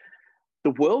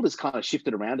the world has kind of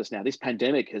shifted around us now. This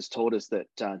pandemic has taught us that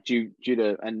due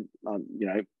to, and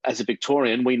as a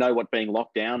Victorian, we know what being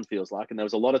locked down feels like. And there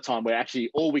was a lot of time where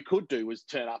actually all we could do was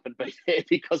turn up and be there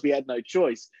because we had no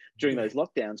choice during those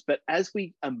lockdowns. But as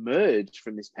we emerge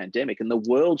from this pandemic and the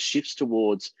world shifts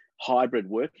towards hybrid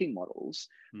working models,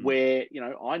 where, you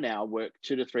know, I now work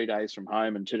 2 to 3 days from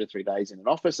home and 2 to 3 days in an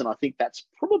office. And I think that's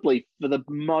probably for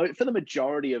the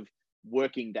majority of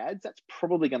working dads, that's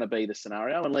probably going to be the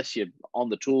scenario, unless you're on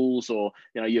the tools or,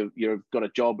 you know, you've got a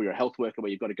job or you're a health worker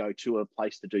where you've got to go to a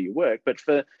place to do your work. But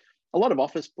for a lot of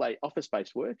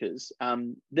office-based workers,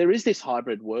 there is this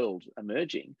hybrid world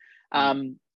emerging.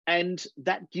 And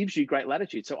that gives you great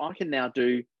latitude. So I can now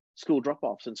do school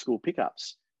drop-offs and school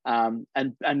pickups,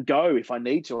 and go if I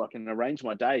need to. I can arrange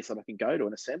my day so that I can go to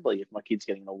an assembly if my kid's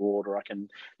getting an award, or I can,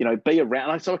 you know, be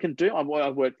around. So I can do. I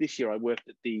worked this year. I worked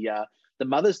at the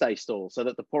Mother's Day stall, so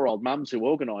that the poor old mums who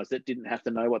organised it didn't have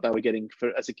to know what they were getting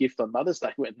as a gift on Mother's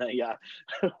Day when they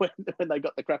when they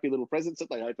got the crappy little presents that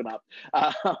they open up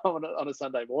on a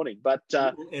Sunday morning. But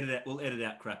we'll edit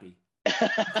out crappy.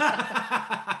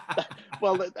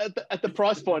 Well, at the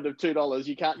price point of $2,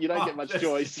 you don't get much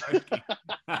choice.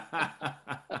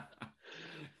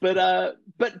 But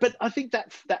I think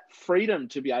that freedom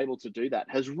to be able to do that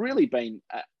has really been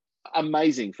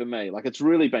amazing for me. Like, it's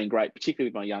really been great, particularly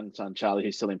with my young son Charlie,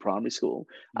 who's still in primary school.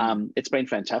 It's been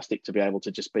fantastic to be able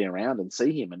to just be around and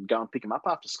see him and go and pick him up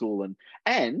after school.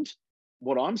 And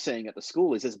what I'm seeing at the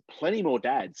school is there's plenty more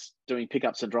dads doing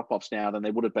pickups and drop-offs now than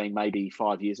there would have been maybe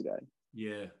 5 years ago.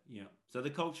 Yeah. So the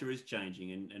culture is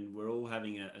changing, and we're all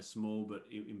having a small but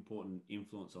important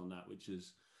influence on that, which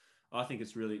is, I think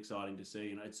it's really exciting to see.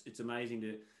 You know, it's amazing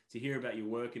to hear about your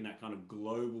work in that kind of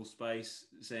global space,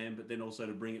 Sam, but then also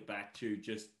to bring it back to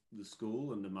just the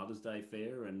school and the Mother's Day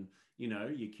fair and, you know,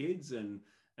 your kids and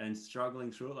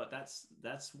struggling through it. Like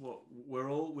that's what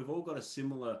we've all got a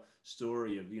similar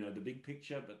story of, you know, the big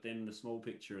picture, but then the small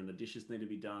picture, and the dishes need to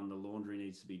be done, the laundry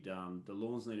needs to be done, the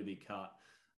lawns need to be cut.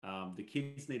 The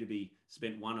kids need to be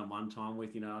spent one-on-one time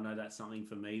with. You know, I know that's something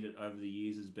for me that over the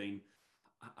years has been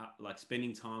like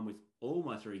spending time with all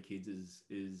my 3 kids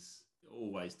is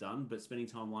always done, but spending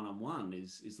time one-on-one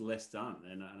is less done.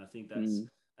 And I think that's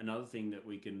another thing that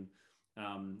we can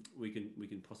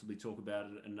possibly talk about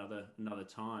at another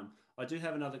time. I do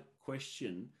have another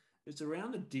question. It's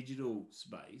around the digital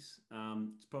space.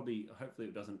 It's probably, hopefully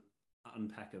it doesn't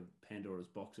unpack a Pandora's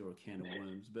box or a can of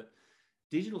worms, but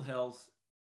digital health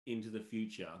into the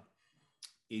future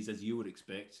is, as you would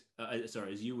expect,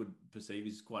 as you would perceive,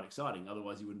 is quite exciting.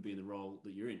 Otherwise, you wouldn't be in the role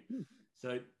that you're in.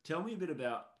 So tell me a bit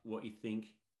about what you think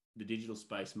the digital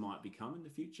space might become in the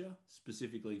future,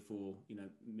 specifically for, you know,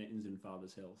 men's and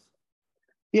fathers' health.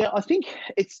 Yeah, I think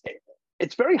it's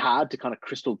very hard to kind of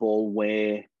crystal ball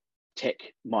where tech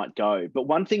might go. But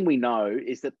one thing we know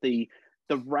is that the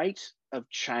rate of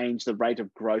change, the rate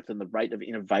of growth, and the rate of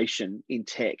innovation in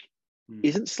tech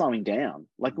isn't slowing down.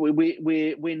 Like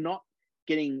we're not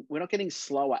getting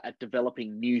slower at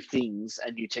developing new things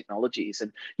and new technologies.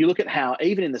 And you look at how,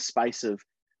 even in the space of,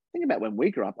 think about when we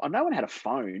grew up, no one had a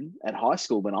phone at high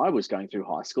school when I was going through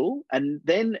high school. And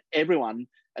then everyone,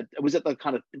 it was at the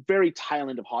kind of very tail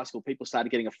end of high school, people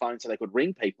started getting a phone so they could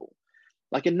ring people.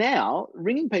 Like, and now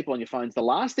ringing people on your phone is the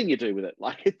last thing you do with it.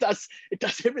 Like, it does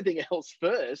everything else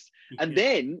first. And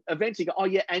then eventually go, oh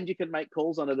yeah, and you can make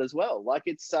calls on it as well. Like,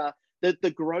 it's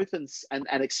the growth and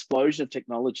explosion of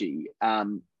technology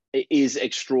is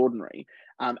extraordinary.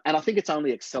 And I think it's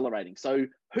only accelerating. So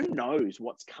who knows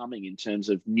what's coming in terms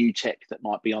of new tech that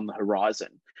might be on the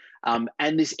horizon.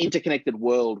 And this interconnected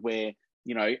world where,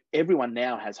 you know, everyone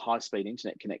now has high-speed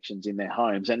internet connections in their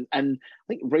homes. And I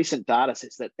think recent data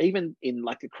says that even in,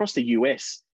 like, across the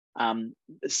US,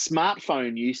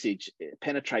 smartphone usage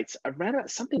penetrates around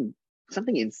about something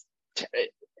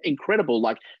incredible,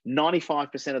 like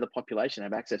 95% of the population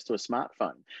have access to a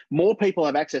smartphone. More people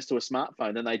have access to a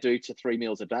smartphone than they do to 3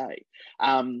 meals a day.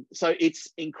 So it's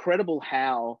incredible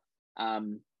how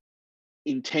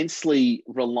intensely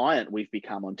reliant we've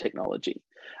become on technology.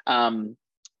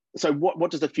 So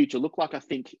what does the future look like? I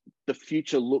think the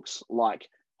future looks like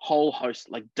whole host,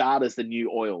 like data's the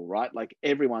new oil, right? Like,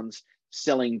 everyone's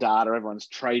selling data, everyone's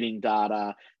trading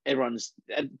data, and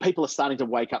people are starting to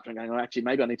wake up and going, oh, actually,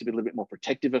 maybe I need to be a little bit more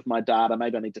protective of my data.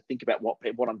 Maybe I need to think about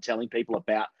what I'm telling people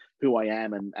about who I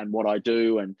am and what I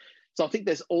do. And so I think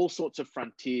there's all sorts of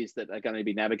frontiers that are going to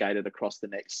be navigated across the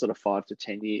next sort of 5 to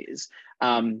 10 years.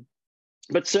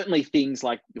 But certainly things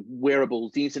like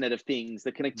wearables, the Internet of Things,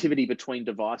 the connectivity between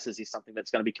devices is something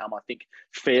that's going to become, I think,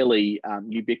 fairly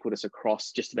ubiquitous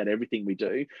across just about everything we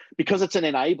do, because it's an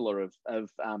enabler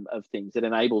of things. It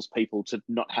enables people to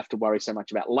not have to worry so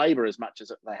much about labor as much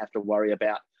as they have to worry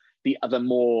about the other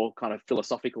more kind of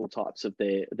philosophical types of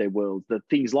their world. The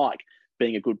things like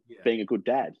being a good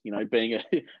dad, you know, you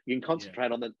can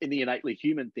concentrate on the innately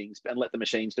human things and let the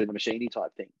machines do the machiney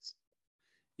type things.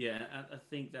 Yeah, I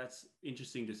think that's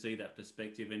interesting to see that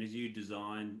perspective. And as you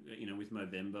design, with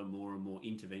Movember, more and more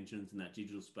interventions in that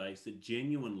digital space that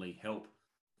genuinely help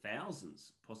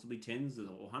thousands, possibly tens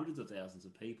or hundreds of thousands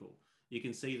of people, you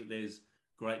can see that there's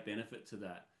great benefit to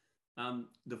that.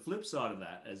 The flip side of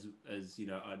that, as you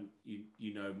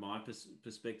know, my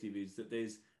perspective is that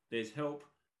there's help,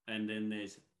 and then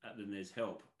there's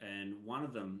help, and one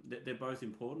of them, they're both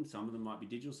important. Some of them might be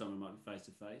digital, some of them might be face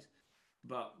to face.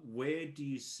 But where do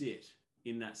you sit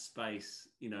in that space?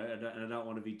 I don't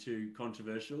want to be too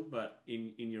controversial, but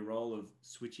in your role of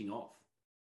switching off.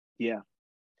 Yeah,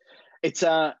 it's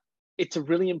a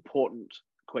really important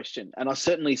question, and I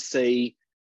certainly see,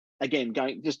 again,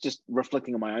 going just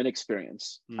reflecting on my own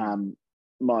experience.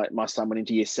 My son went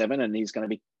into year 7, and he's going to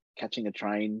be catching a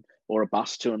train or a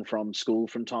bus to and from school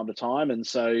from time to time, and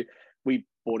so we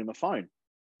bought him a phone.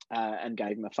 And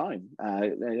gave him a phone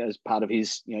as part of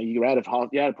his, you're out of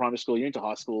primary school, you're into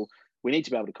high school. We need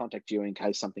to be able to contact you in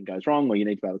case something goes wrong, or you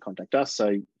need to be able to contact us.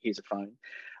 So here's a phone.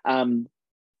 And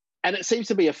it seems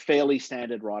to be a fairly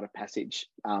standard rite of passage.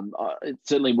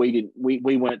 Certainly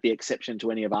we weren't the exception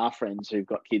to any of our friends who've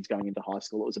got kids going into high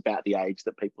school. It was about the age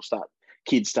that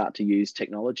kids start to use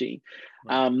technology.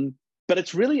 Right. But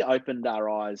it's really opened our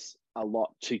eyes a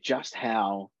lot to just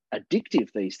how addictive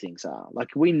these things are.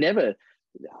 We're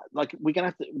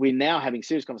now having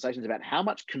serious conversations about how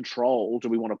much control do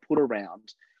we want to put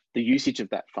around the usage of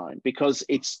that phone, because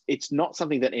it's not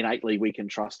something that innately we can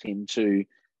trust him to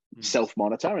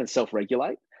self-monitor and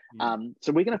self-regulate.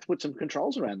 So we're going to have to put some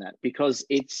controls around that, because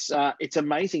it's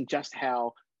amazing just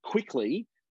how quickly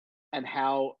and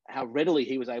how readily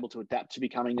he was able to adapt to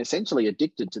becoming essentially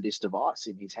addicted to this device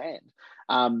in his hand.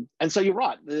 And so you're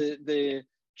right. The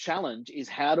challenge is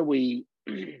how do we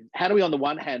on the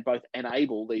one hand both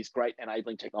enable these great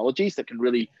enabling technologies that can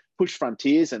really push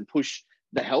frontiers and push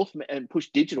the health and push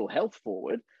digital health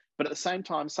forward, but at the same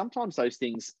time sometimes those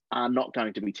things are not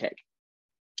going to be tech.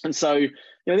 And so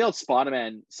the old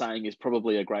Spider-Man saying is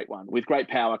probably a great one: with great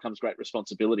power comes great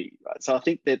responsibility, right? So I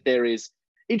think that there is,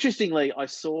 interestingly, I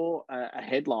saw a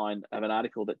headline of an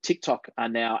article that TikTok are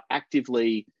now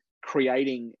actively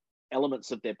creating elements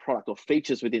of their product or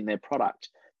features within their product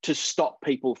to stop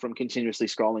people from continuously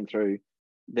scrolling through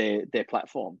their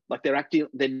platform. Like they're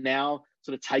now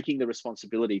sort of taking the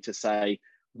responsibility to say,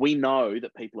 we know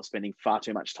that people are spending far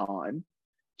too much time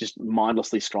just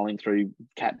mindlessly scrolling through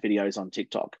cat videos on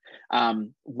TikTok.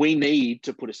 We need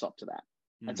to put a stop to that.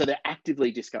 And so they're actively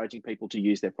discouraging people to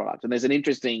use their product. And there's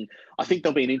I think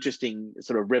there'll be an interesting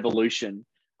sort of revolution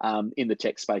in the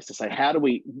tech space to say,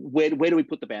 where do we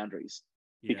put the boundaries?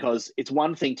 Because it's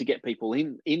one thing to get people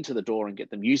into the door and get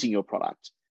them using your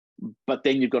product, but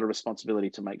then you've got a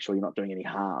responsibility to make sure you're not doing any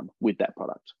harm with that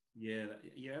product. Yeah,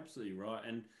 you're absolutely right.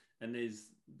 And there's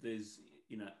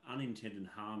unintended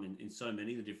harm in so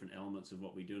many of the different elements of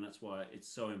what we do. And that's why it's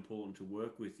so important to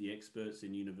work with the experts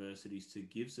in universities to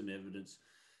give some evidence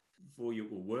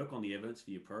work on the evidence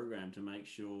for your program to make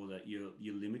sure that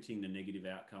you're limiting the negative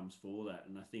outcomes for that.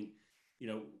 And I think,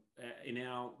 in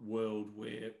our world,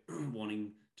 we're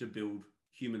wanting to build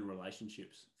human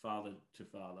relationships, father to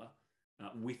father,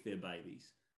 with their babies,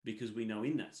 because we know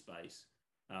in that space,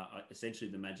 essentially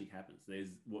the magic happens. There's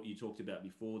what you talked about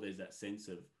before. There's that sense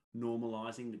of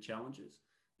normalizing the challenges.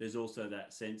 There's also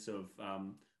that sense of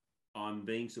I'm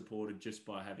being supported just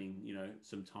by having,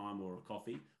 some time or a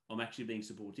coffee. I'm actually being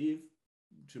supportive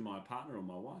to my partner or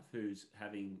my wife who's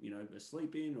having, a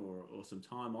sleep in or some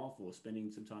time off or spending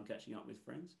some time catching up with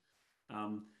friends.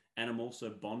 And I'm also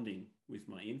bonding with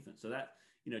my infant. So that,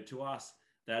 to us,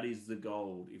 that is the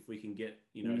goal. If we can get,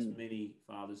 as many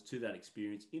fathers to that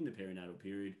experience in the perinatal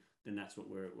period, then that's what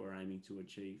we're aiming to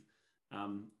achieve.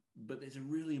 But there's a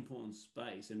really important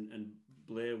space, and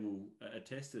Blair will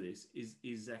attest to this,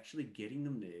 is actually getting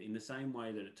them there in the same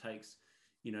way that it takes,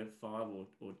 5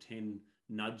 or 10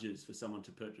 nudges for someone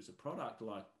to purchase a product.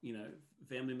 Like,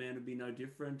 Family Man would be no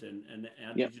different, and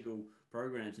our digital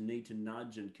programs need to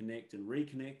nudge and connect and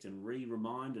reconnect and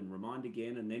remind and remind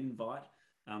again, and then invite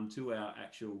to our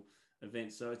actual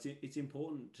events. So it's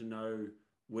important to know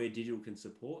where digital can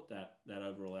support that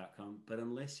overall outcome. But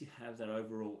unless you have that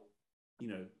overall,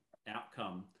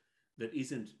 outcome that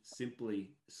isn't simply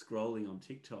scrolling on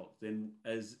TikTok, then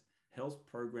as health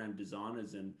program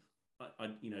designers and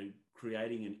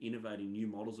creating and innovating new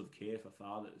models of care for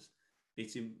fathers,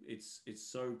 it's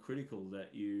so critical that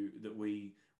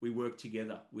we work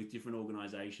together with different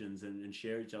organizations and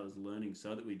share each other's learning,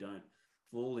 so that we don't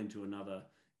fall into another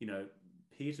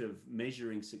pit of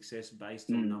measuring success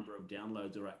based on number of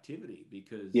downloads or activity,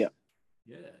 because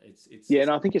Yeah, it's Yeah,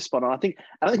 and I think you're spot on. I think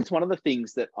it's one of the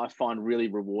things that I find really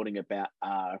rewarding about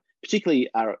particularly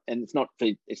our, and it's not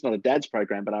a dad's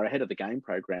program, but our Ahead of the Game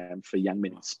program for young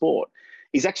men in sport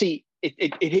is actually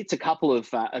it hits a couple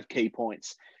of key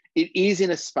points. It is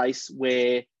in a space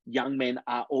where young men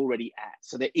are already at,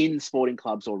 so they're in sporting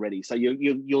clubs already. So you're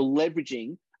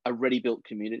leveraging a ready built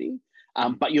community.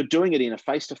 But you're doing it in a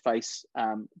face-to-face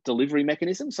delivery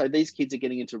mechanism. So these kids are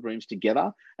getting into rooms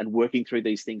together and working through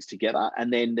these things together.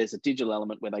 And then there's a digital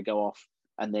element where they go off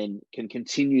and then can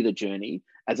continue the journey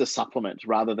as a supplement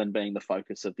rather than being the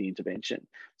focus of the intervention.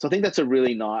 So I think that's a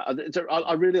really nice,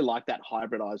 I really like that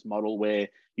hybridized model where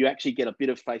you actually get a bit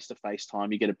of face-to-face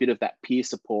time, you get a bit of that peer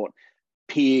support,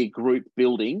 peer group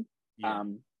building,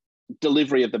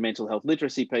 delivery of the mental health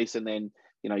literacy piece, and then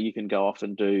you can go off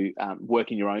and do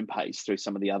work in your own pace through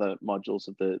some of the other modules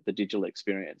of the digital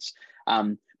experience.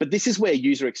 But this is where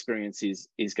user experience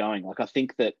is going. Like I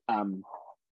think that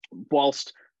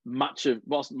whilst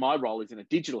my role is in a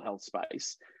digital health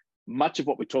space, much of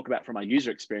what we talk about from our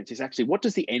user experience is actually what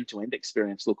does the end-to-end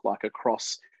experience look like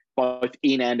across both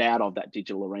in and out of that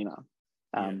digital arena,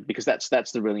 because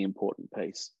that's the really important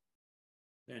piece.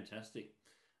 Fantastic.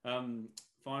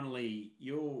 Finally,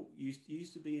 you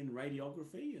used to be in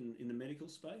radiography and in the medical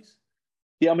space?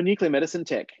 Yeah, I'm a nuclear medicine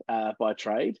tech by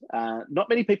trade. Not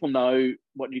many people know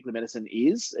what nuclear medicine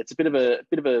is. It's a bit of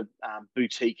a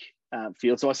boutique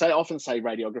field. So I often say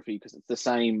radiography because it's the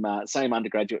same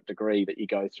undergraduate degree that you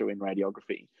go through in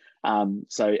radiography.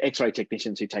 So X-ray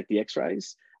technicians who take the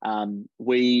X-rays.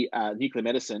 Nuclear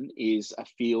medicine is a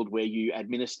field where you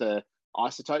administer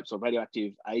isotopes or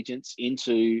radioactive agents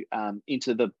into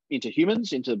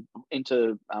humans,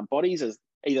 into bodies, as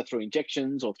either through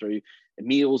injections or through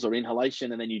meals or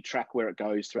inhalation, and then you track where it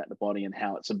goes throughout the body and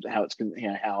how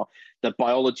the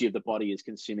biology of the body is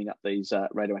consuming up these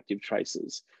radioactive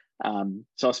traces.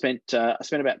 So I spent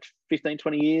about 15,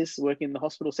 20 years working in the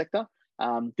hospital sector.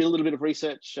 Did a little bit of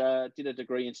research, did a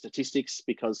degree in statistics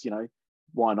because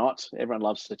why not? Everyone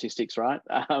loves statistics, right?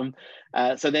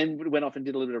 So then we went off and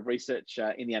did a little bit of research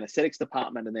in the anaesthetics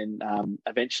department, and then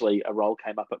eventually a role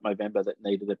came up at Movember that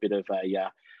needed a bit of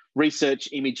a research,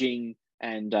 imaging,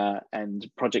 and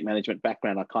project management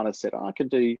background. I kind of said, I can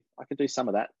do some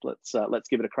of that. Let's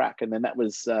give it a crack. And then that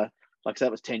was like I said,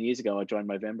 that was 10 years ago. I joined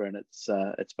Movember, and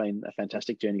it's been a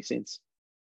fantastic journey since.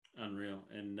 Unreal,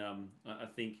 and I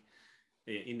think.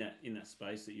 In that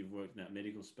space that you've worked in, that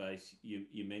medical space,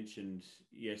 you mentioned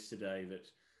yesterday that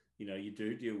you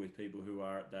do deal with people who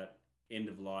are at that end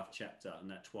of life chapter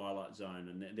and that twilight zone,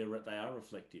 and they are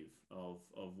reflective of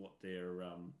what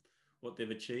they've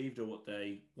achieved or what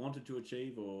they wanted to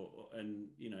achieve, and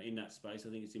in that space, I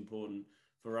think it's important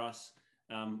for us.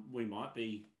 We might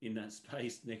be in that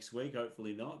space next week,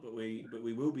 hopefully not, but we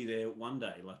will be there one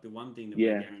day. Like the one thing that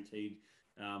we're guaranteed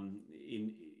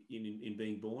in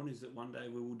being born is that one day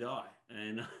we will die.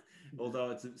 And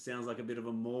although it sounds like a bit of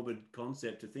a morbid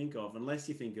concept to think of, unless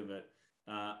you think of it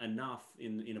enough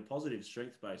in a positive,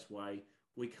 strength-based way,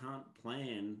 we can't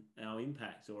plan our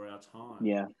impact or our time.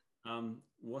 Yeah.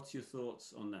 What's your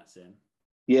thoughts on that, Sam?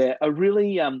 Yeah, a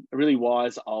really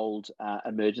wise old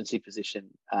emergency physician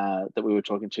that we were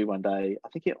talking to one day. I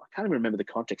can't even remember the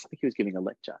context. I think he was giving a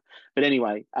lecture. But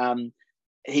anyway,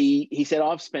 he said,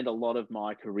 I've spent a lot of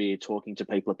my career talking to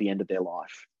people at the end of their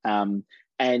life.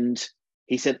 And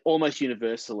he said almost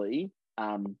universally,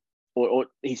 or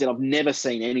he said, I've never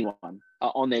seen anyone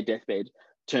on their deathbed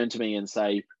turn to me and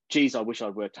say, geez, I wish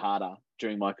I'd worked harder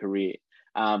during my career.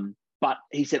 But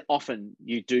he said, often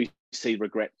you do see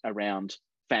regret around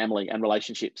family and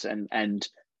relationships, and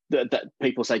that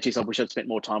people say, geez, I wish I'd spent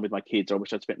more time with my kids, or I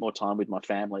wish I'd spent more time with my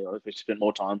family, or I wish I'd spent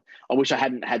more time. I wish I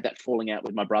hadn't had that falling out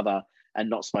with my brother and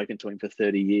not spoken to him for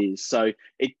 30 years. So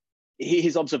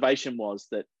his observation was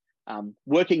that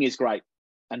working is great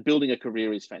and building a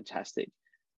career is fantastic.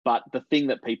 But the thing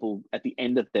that people at the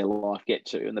end of their life get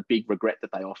to, and the big regret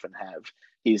that they often have,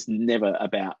 is never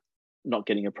about not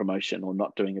getting a promotion or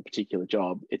not doing a particular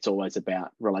job. It's always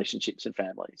about relationships and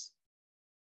families.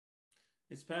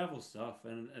 It's powerful stuff,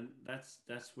 and that's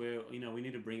where we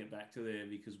need to bring it back to there,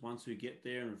 because once we get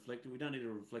there and reflect, we don't need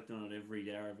to reflect on it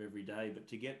every hour of every day, but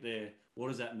to get there, what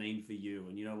does that mean for you,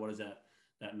 and what does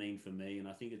that mean for me? And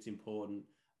I think it's important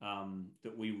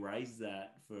that we raise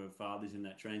that for fathers in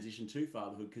that transition to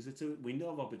fatherhood, because it's a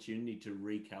window of opportunity to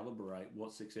recalibrate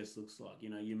what success looks like.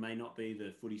 You may not be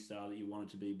the footy star that you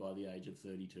wanted to be by the age of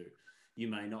 32. You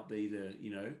may not be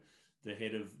the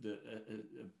head of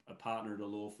a partner at a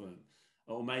law firm,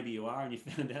 or maybe you are and you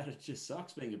found out it just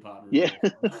sucks being a partner. Yeah.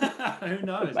 Who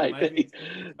knows? Maybe.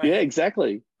 Yeah,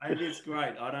 exactly. Maybe it's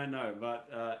great. I don't know. But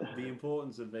the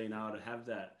importance of being able to have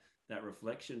that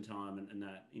reflection time and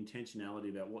that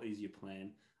intentionality about what is your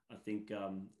plan, I think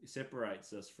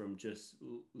separates us from just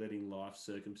letting life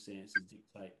circumstances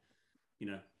dictate,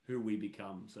 who we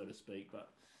become, so to speak. But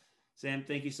Sam,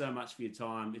 thank you so much for your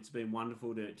time. It's been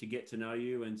wonderful to get to know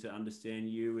you and to understand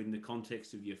you in the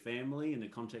context of your family, in the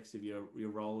context of your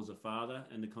role as a father,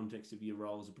 and the context of your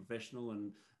role as a professional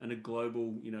and a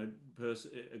global,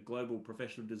 a global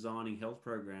professional designing health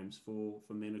programs for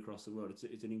men across the world.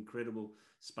 It's an incredible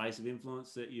space of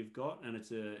influence that you've got, and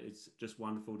it's just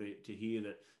wonderful to hear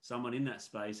that someone in that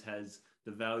space has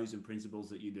the values and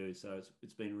principles that you do. So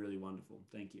it's been really wonderful.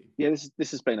 Thank you. Yeah, this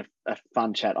has been a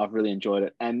fun chat. I've really enjoyed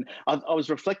it, and I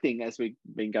was reflecting as we've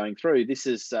been going through. This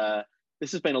has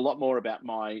been a lot more about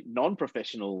my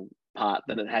non-professional part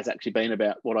than it has actually been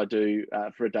about what I do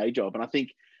for a day job. And I think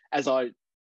as I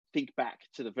think back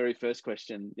to the very first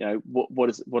question, what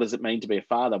does it mean to be a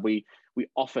father? We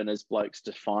often as blokes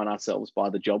define ourselves by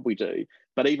the job we do,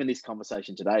 but even this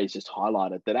conversation today has just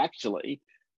highlighted that actually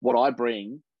what I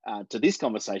bring to this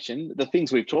conversation, the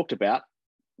things we've talked about,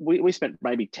 we spent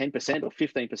maybe 10% or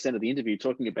 15% of the interview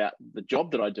talking about the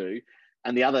job that I do,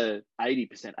 and the other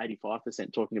 80%,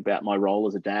 85% talking about my role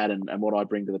as a dad and what I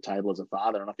bring to the table as a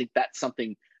father. And I think that's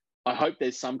something, I hope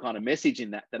there's some kind of message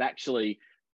in that actually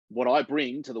what I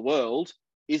bring to the world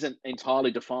isn't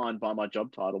entirely defined by my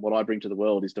job title. What I bring to the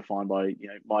world is defined by,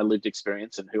 my lived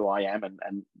experience and who I am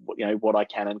and what I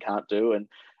can and can't do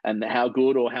and how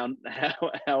good or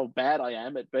how bad I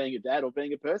am at being a dad or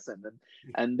being a person.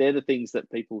 And they're the things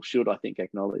that people should, I think,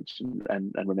 acknowledge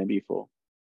and remember you for.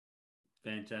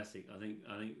 Fantastic. I think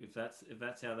if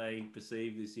that's how they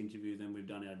perceive this interview, then we've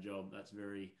done our job. That's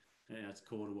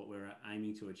core to what we're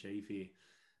aiming to achieve here.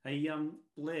 Hey,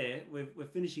 Blair, we're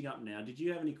finishing up now. Did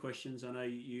you have any questions? I know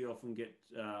you often get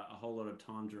a whole lot of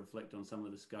time to reflect on some of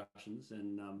the discussions,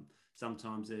 and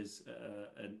sometimes there's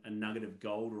a nugget of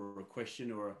gold or a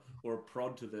question or a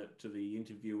prod to the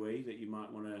interviewee that you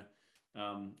might want to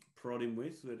prod him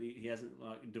with that he hasn't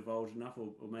divulged enough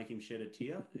or make him shed a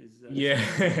tear. Yeah.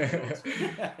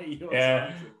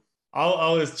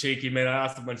 I was cheeky, man. I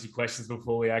asked a bunch of questions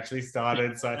before we actually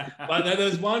started. So, but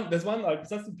there's one. That's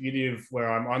the beauty of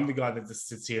where I'm the guy that just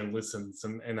sits here and listens,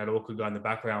 and that awkward guy in the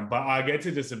background. But I get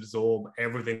to just absorb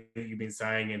everything that you've been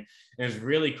saying, and it's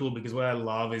really cool because what I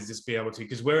love is just be able to,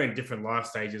 because we're in different life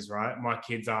stages, right? My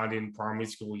kids aren't in primary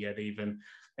school yet, even.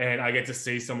 And I get to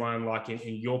see someone like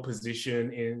in your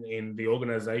position in the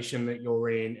organization that you're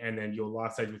in, and then your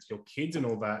life stage with your kids and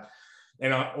all that.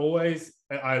 And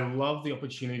I love the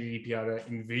opportunity to be able to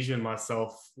envision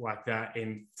myself like that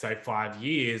in, say, 5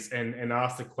 years and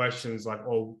ask the questions like,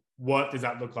 oh, what does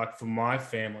that look like for my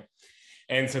family?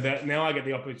 And so that now I get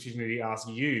the opportunity to ask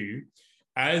you,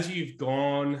 as you've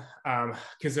gone,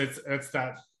 because it's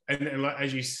that, and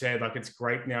as you said, like, it's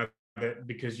great now that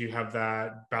because you have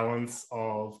that balance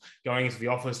of going into the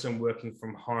office and working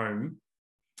from home.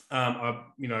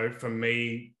 For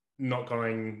me, not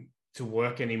going to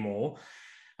work anymore,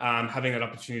 having that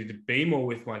opportunity to be more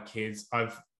with my kids.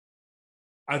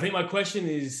 I think my question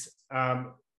is,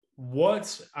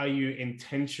 what are you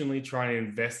intentionally trying to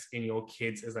invest in your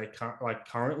kids as they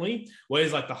currently? What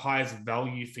is the highest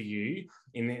value for you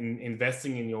in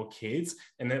investing in your kids?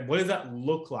 And then what does that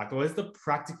look like? What is the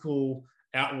practical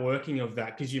outworking of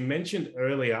that? Because you mentioned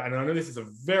earlier, and I know this is a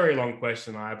very long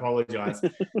question, I apologize,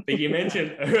 but you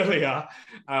mentioned earlier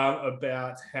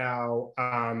about how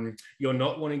you're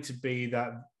not wanting to be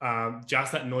that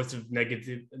just that voice of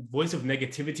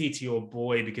negativity to your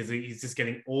boy because he's just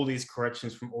getting all these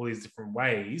corrections from all these different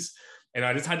ways. And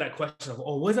I just had that question of,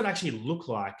 what does that actually look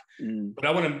like? But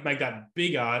I want to make that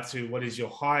bigger to what is your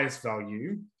highest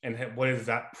value and what does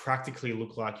that practically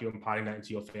look like you're imparting that into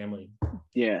your family?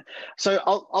 Yeah. So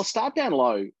I'll start down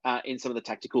low in some of the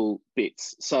tactical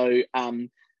bits. So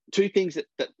two things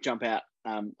that jump out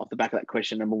off the back of that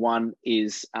question. Number one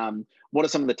is what are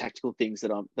some of the tactical things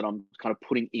that I'm kind of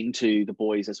putting into the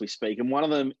boys as we speak? And one of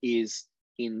them is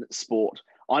in sport.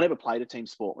 I never played a team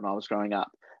sport when I was growing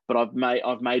up, but I've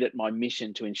made it my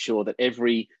mission to ensure that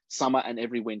every summer and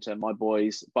every winter, my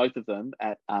boys, both of them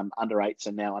at under 8s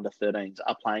and now under 13s,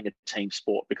 are playing a team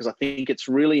sport, because I think it's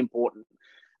really important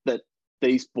that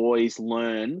these boys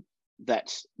learn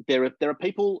that there are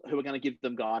people who are going to give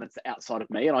them guidance outside of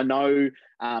me. And I know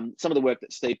some of the work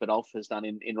that Steve Badolf has done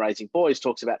in raising boys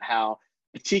talks about how,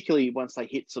 particularly once they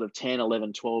hit sort of 10,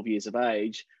 11, 12 years of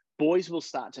age, boys will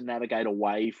start to navigate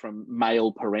away from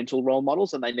male parental role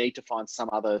models, and they need to find some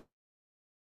other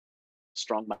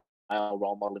strong male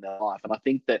role model in their life. And I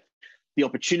think that the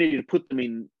opportunity to put them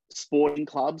in sporting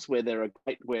clubs where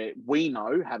where we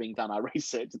know, having done our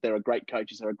research, that there are great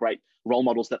coaches, there are great role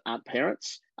models that aren't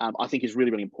parents, I think is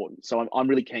really, really important. So I'm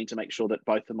really keen to make sure that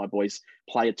both of my boys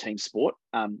play a team sport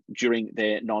during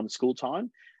their non-school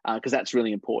time, because that's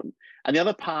really important. And the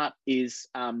other part is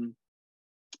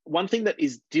one thing that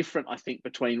is different, I think,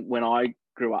 between when I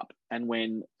grew up and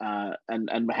when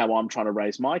and how I'm trying to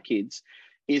raise my kids,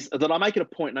 is that I make it a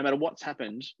point, no matter what's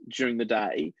happened during the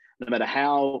day, no matter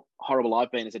how horrible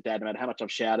I've been as a dad, no matter how much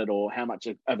I've shouted or how much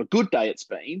of a good day it's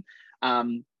been,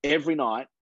 every night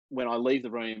when I leave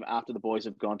the room after the boys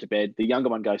have gone to bed, the younger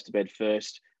one goes to bed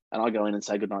first and I go in and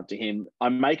say goodnight to him. I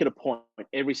make it a point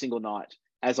every single night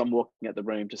as I'm walking out the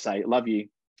room to say, love you.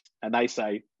 And they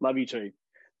say, love you too.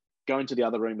 Go into the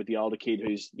other room with the older kid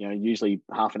who's, usually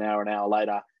half an hour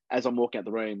later. As I'm walking out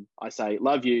the room, I say,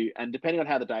 love you. And depending on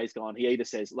how the day's gone, he either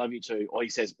says, love you too, or he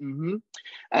says, mm-hmm.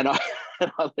 And I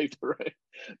leave the room.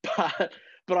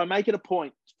 But I make it a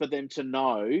point for them to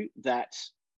know that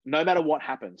no matter what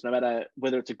happens, no matter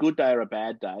whether it's a good day or a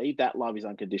bad day, that love is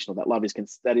unconditional. That love is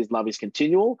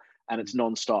continual and it's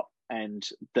nonstop. And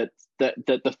that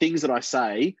the things that I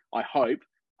say, I hope,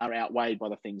 are outweighed by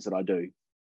the things that I do.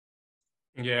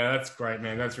 Yeah, that's great,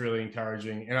 man. That's really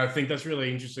encouraging. And I think that's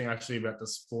really interesting actually about the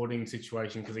sporting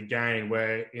situation, because again,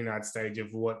 we're in that stage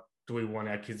of what do we want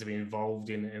our kids to be involved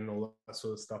in and all that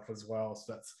sort of stuff as well.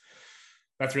 So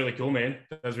that's really cool, man.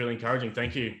 That's really encouraging.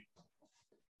 Thank you.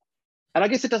 And I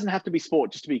guess it doesn't have to be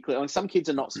sport, just to be clear. I mean, some kids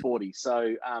are not sporty.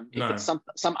 So if it's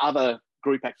some other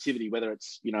group activity, whether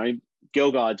it's,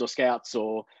 Girl Guides or Scouts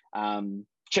or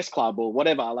chess club or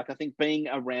whatever, I think being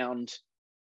around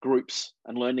groups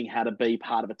and learning how to be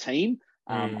part of a team,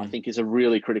 I think is a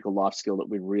really critical life skill that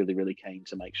we're really, really keen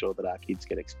to make sure that our kids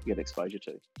get exposure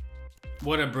to.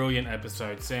 What a brilliant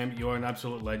episode. Sam, you're an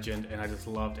absolute legend, and I just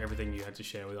loved everything you had to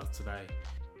share with us today.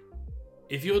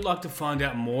 If you would like to find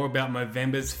out more about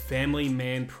Movember's Family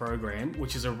Man program,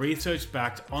 which is a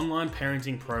research-backed online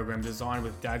parenting program designed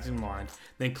with dads in mind,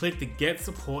 then click the Get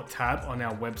Support tab on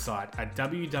our website at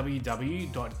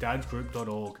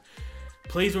www.dadsgroup.org.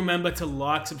 Please remember to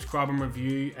like, subscribe and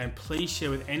review, and please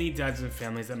share with any dads and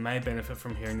families that may benefit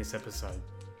from hearing this episode.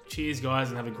 Cheers guys,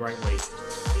 and have a great week.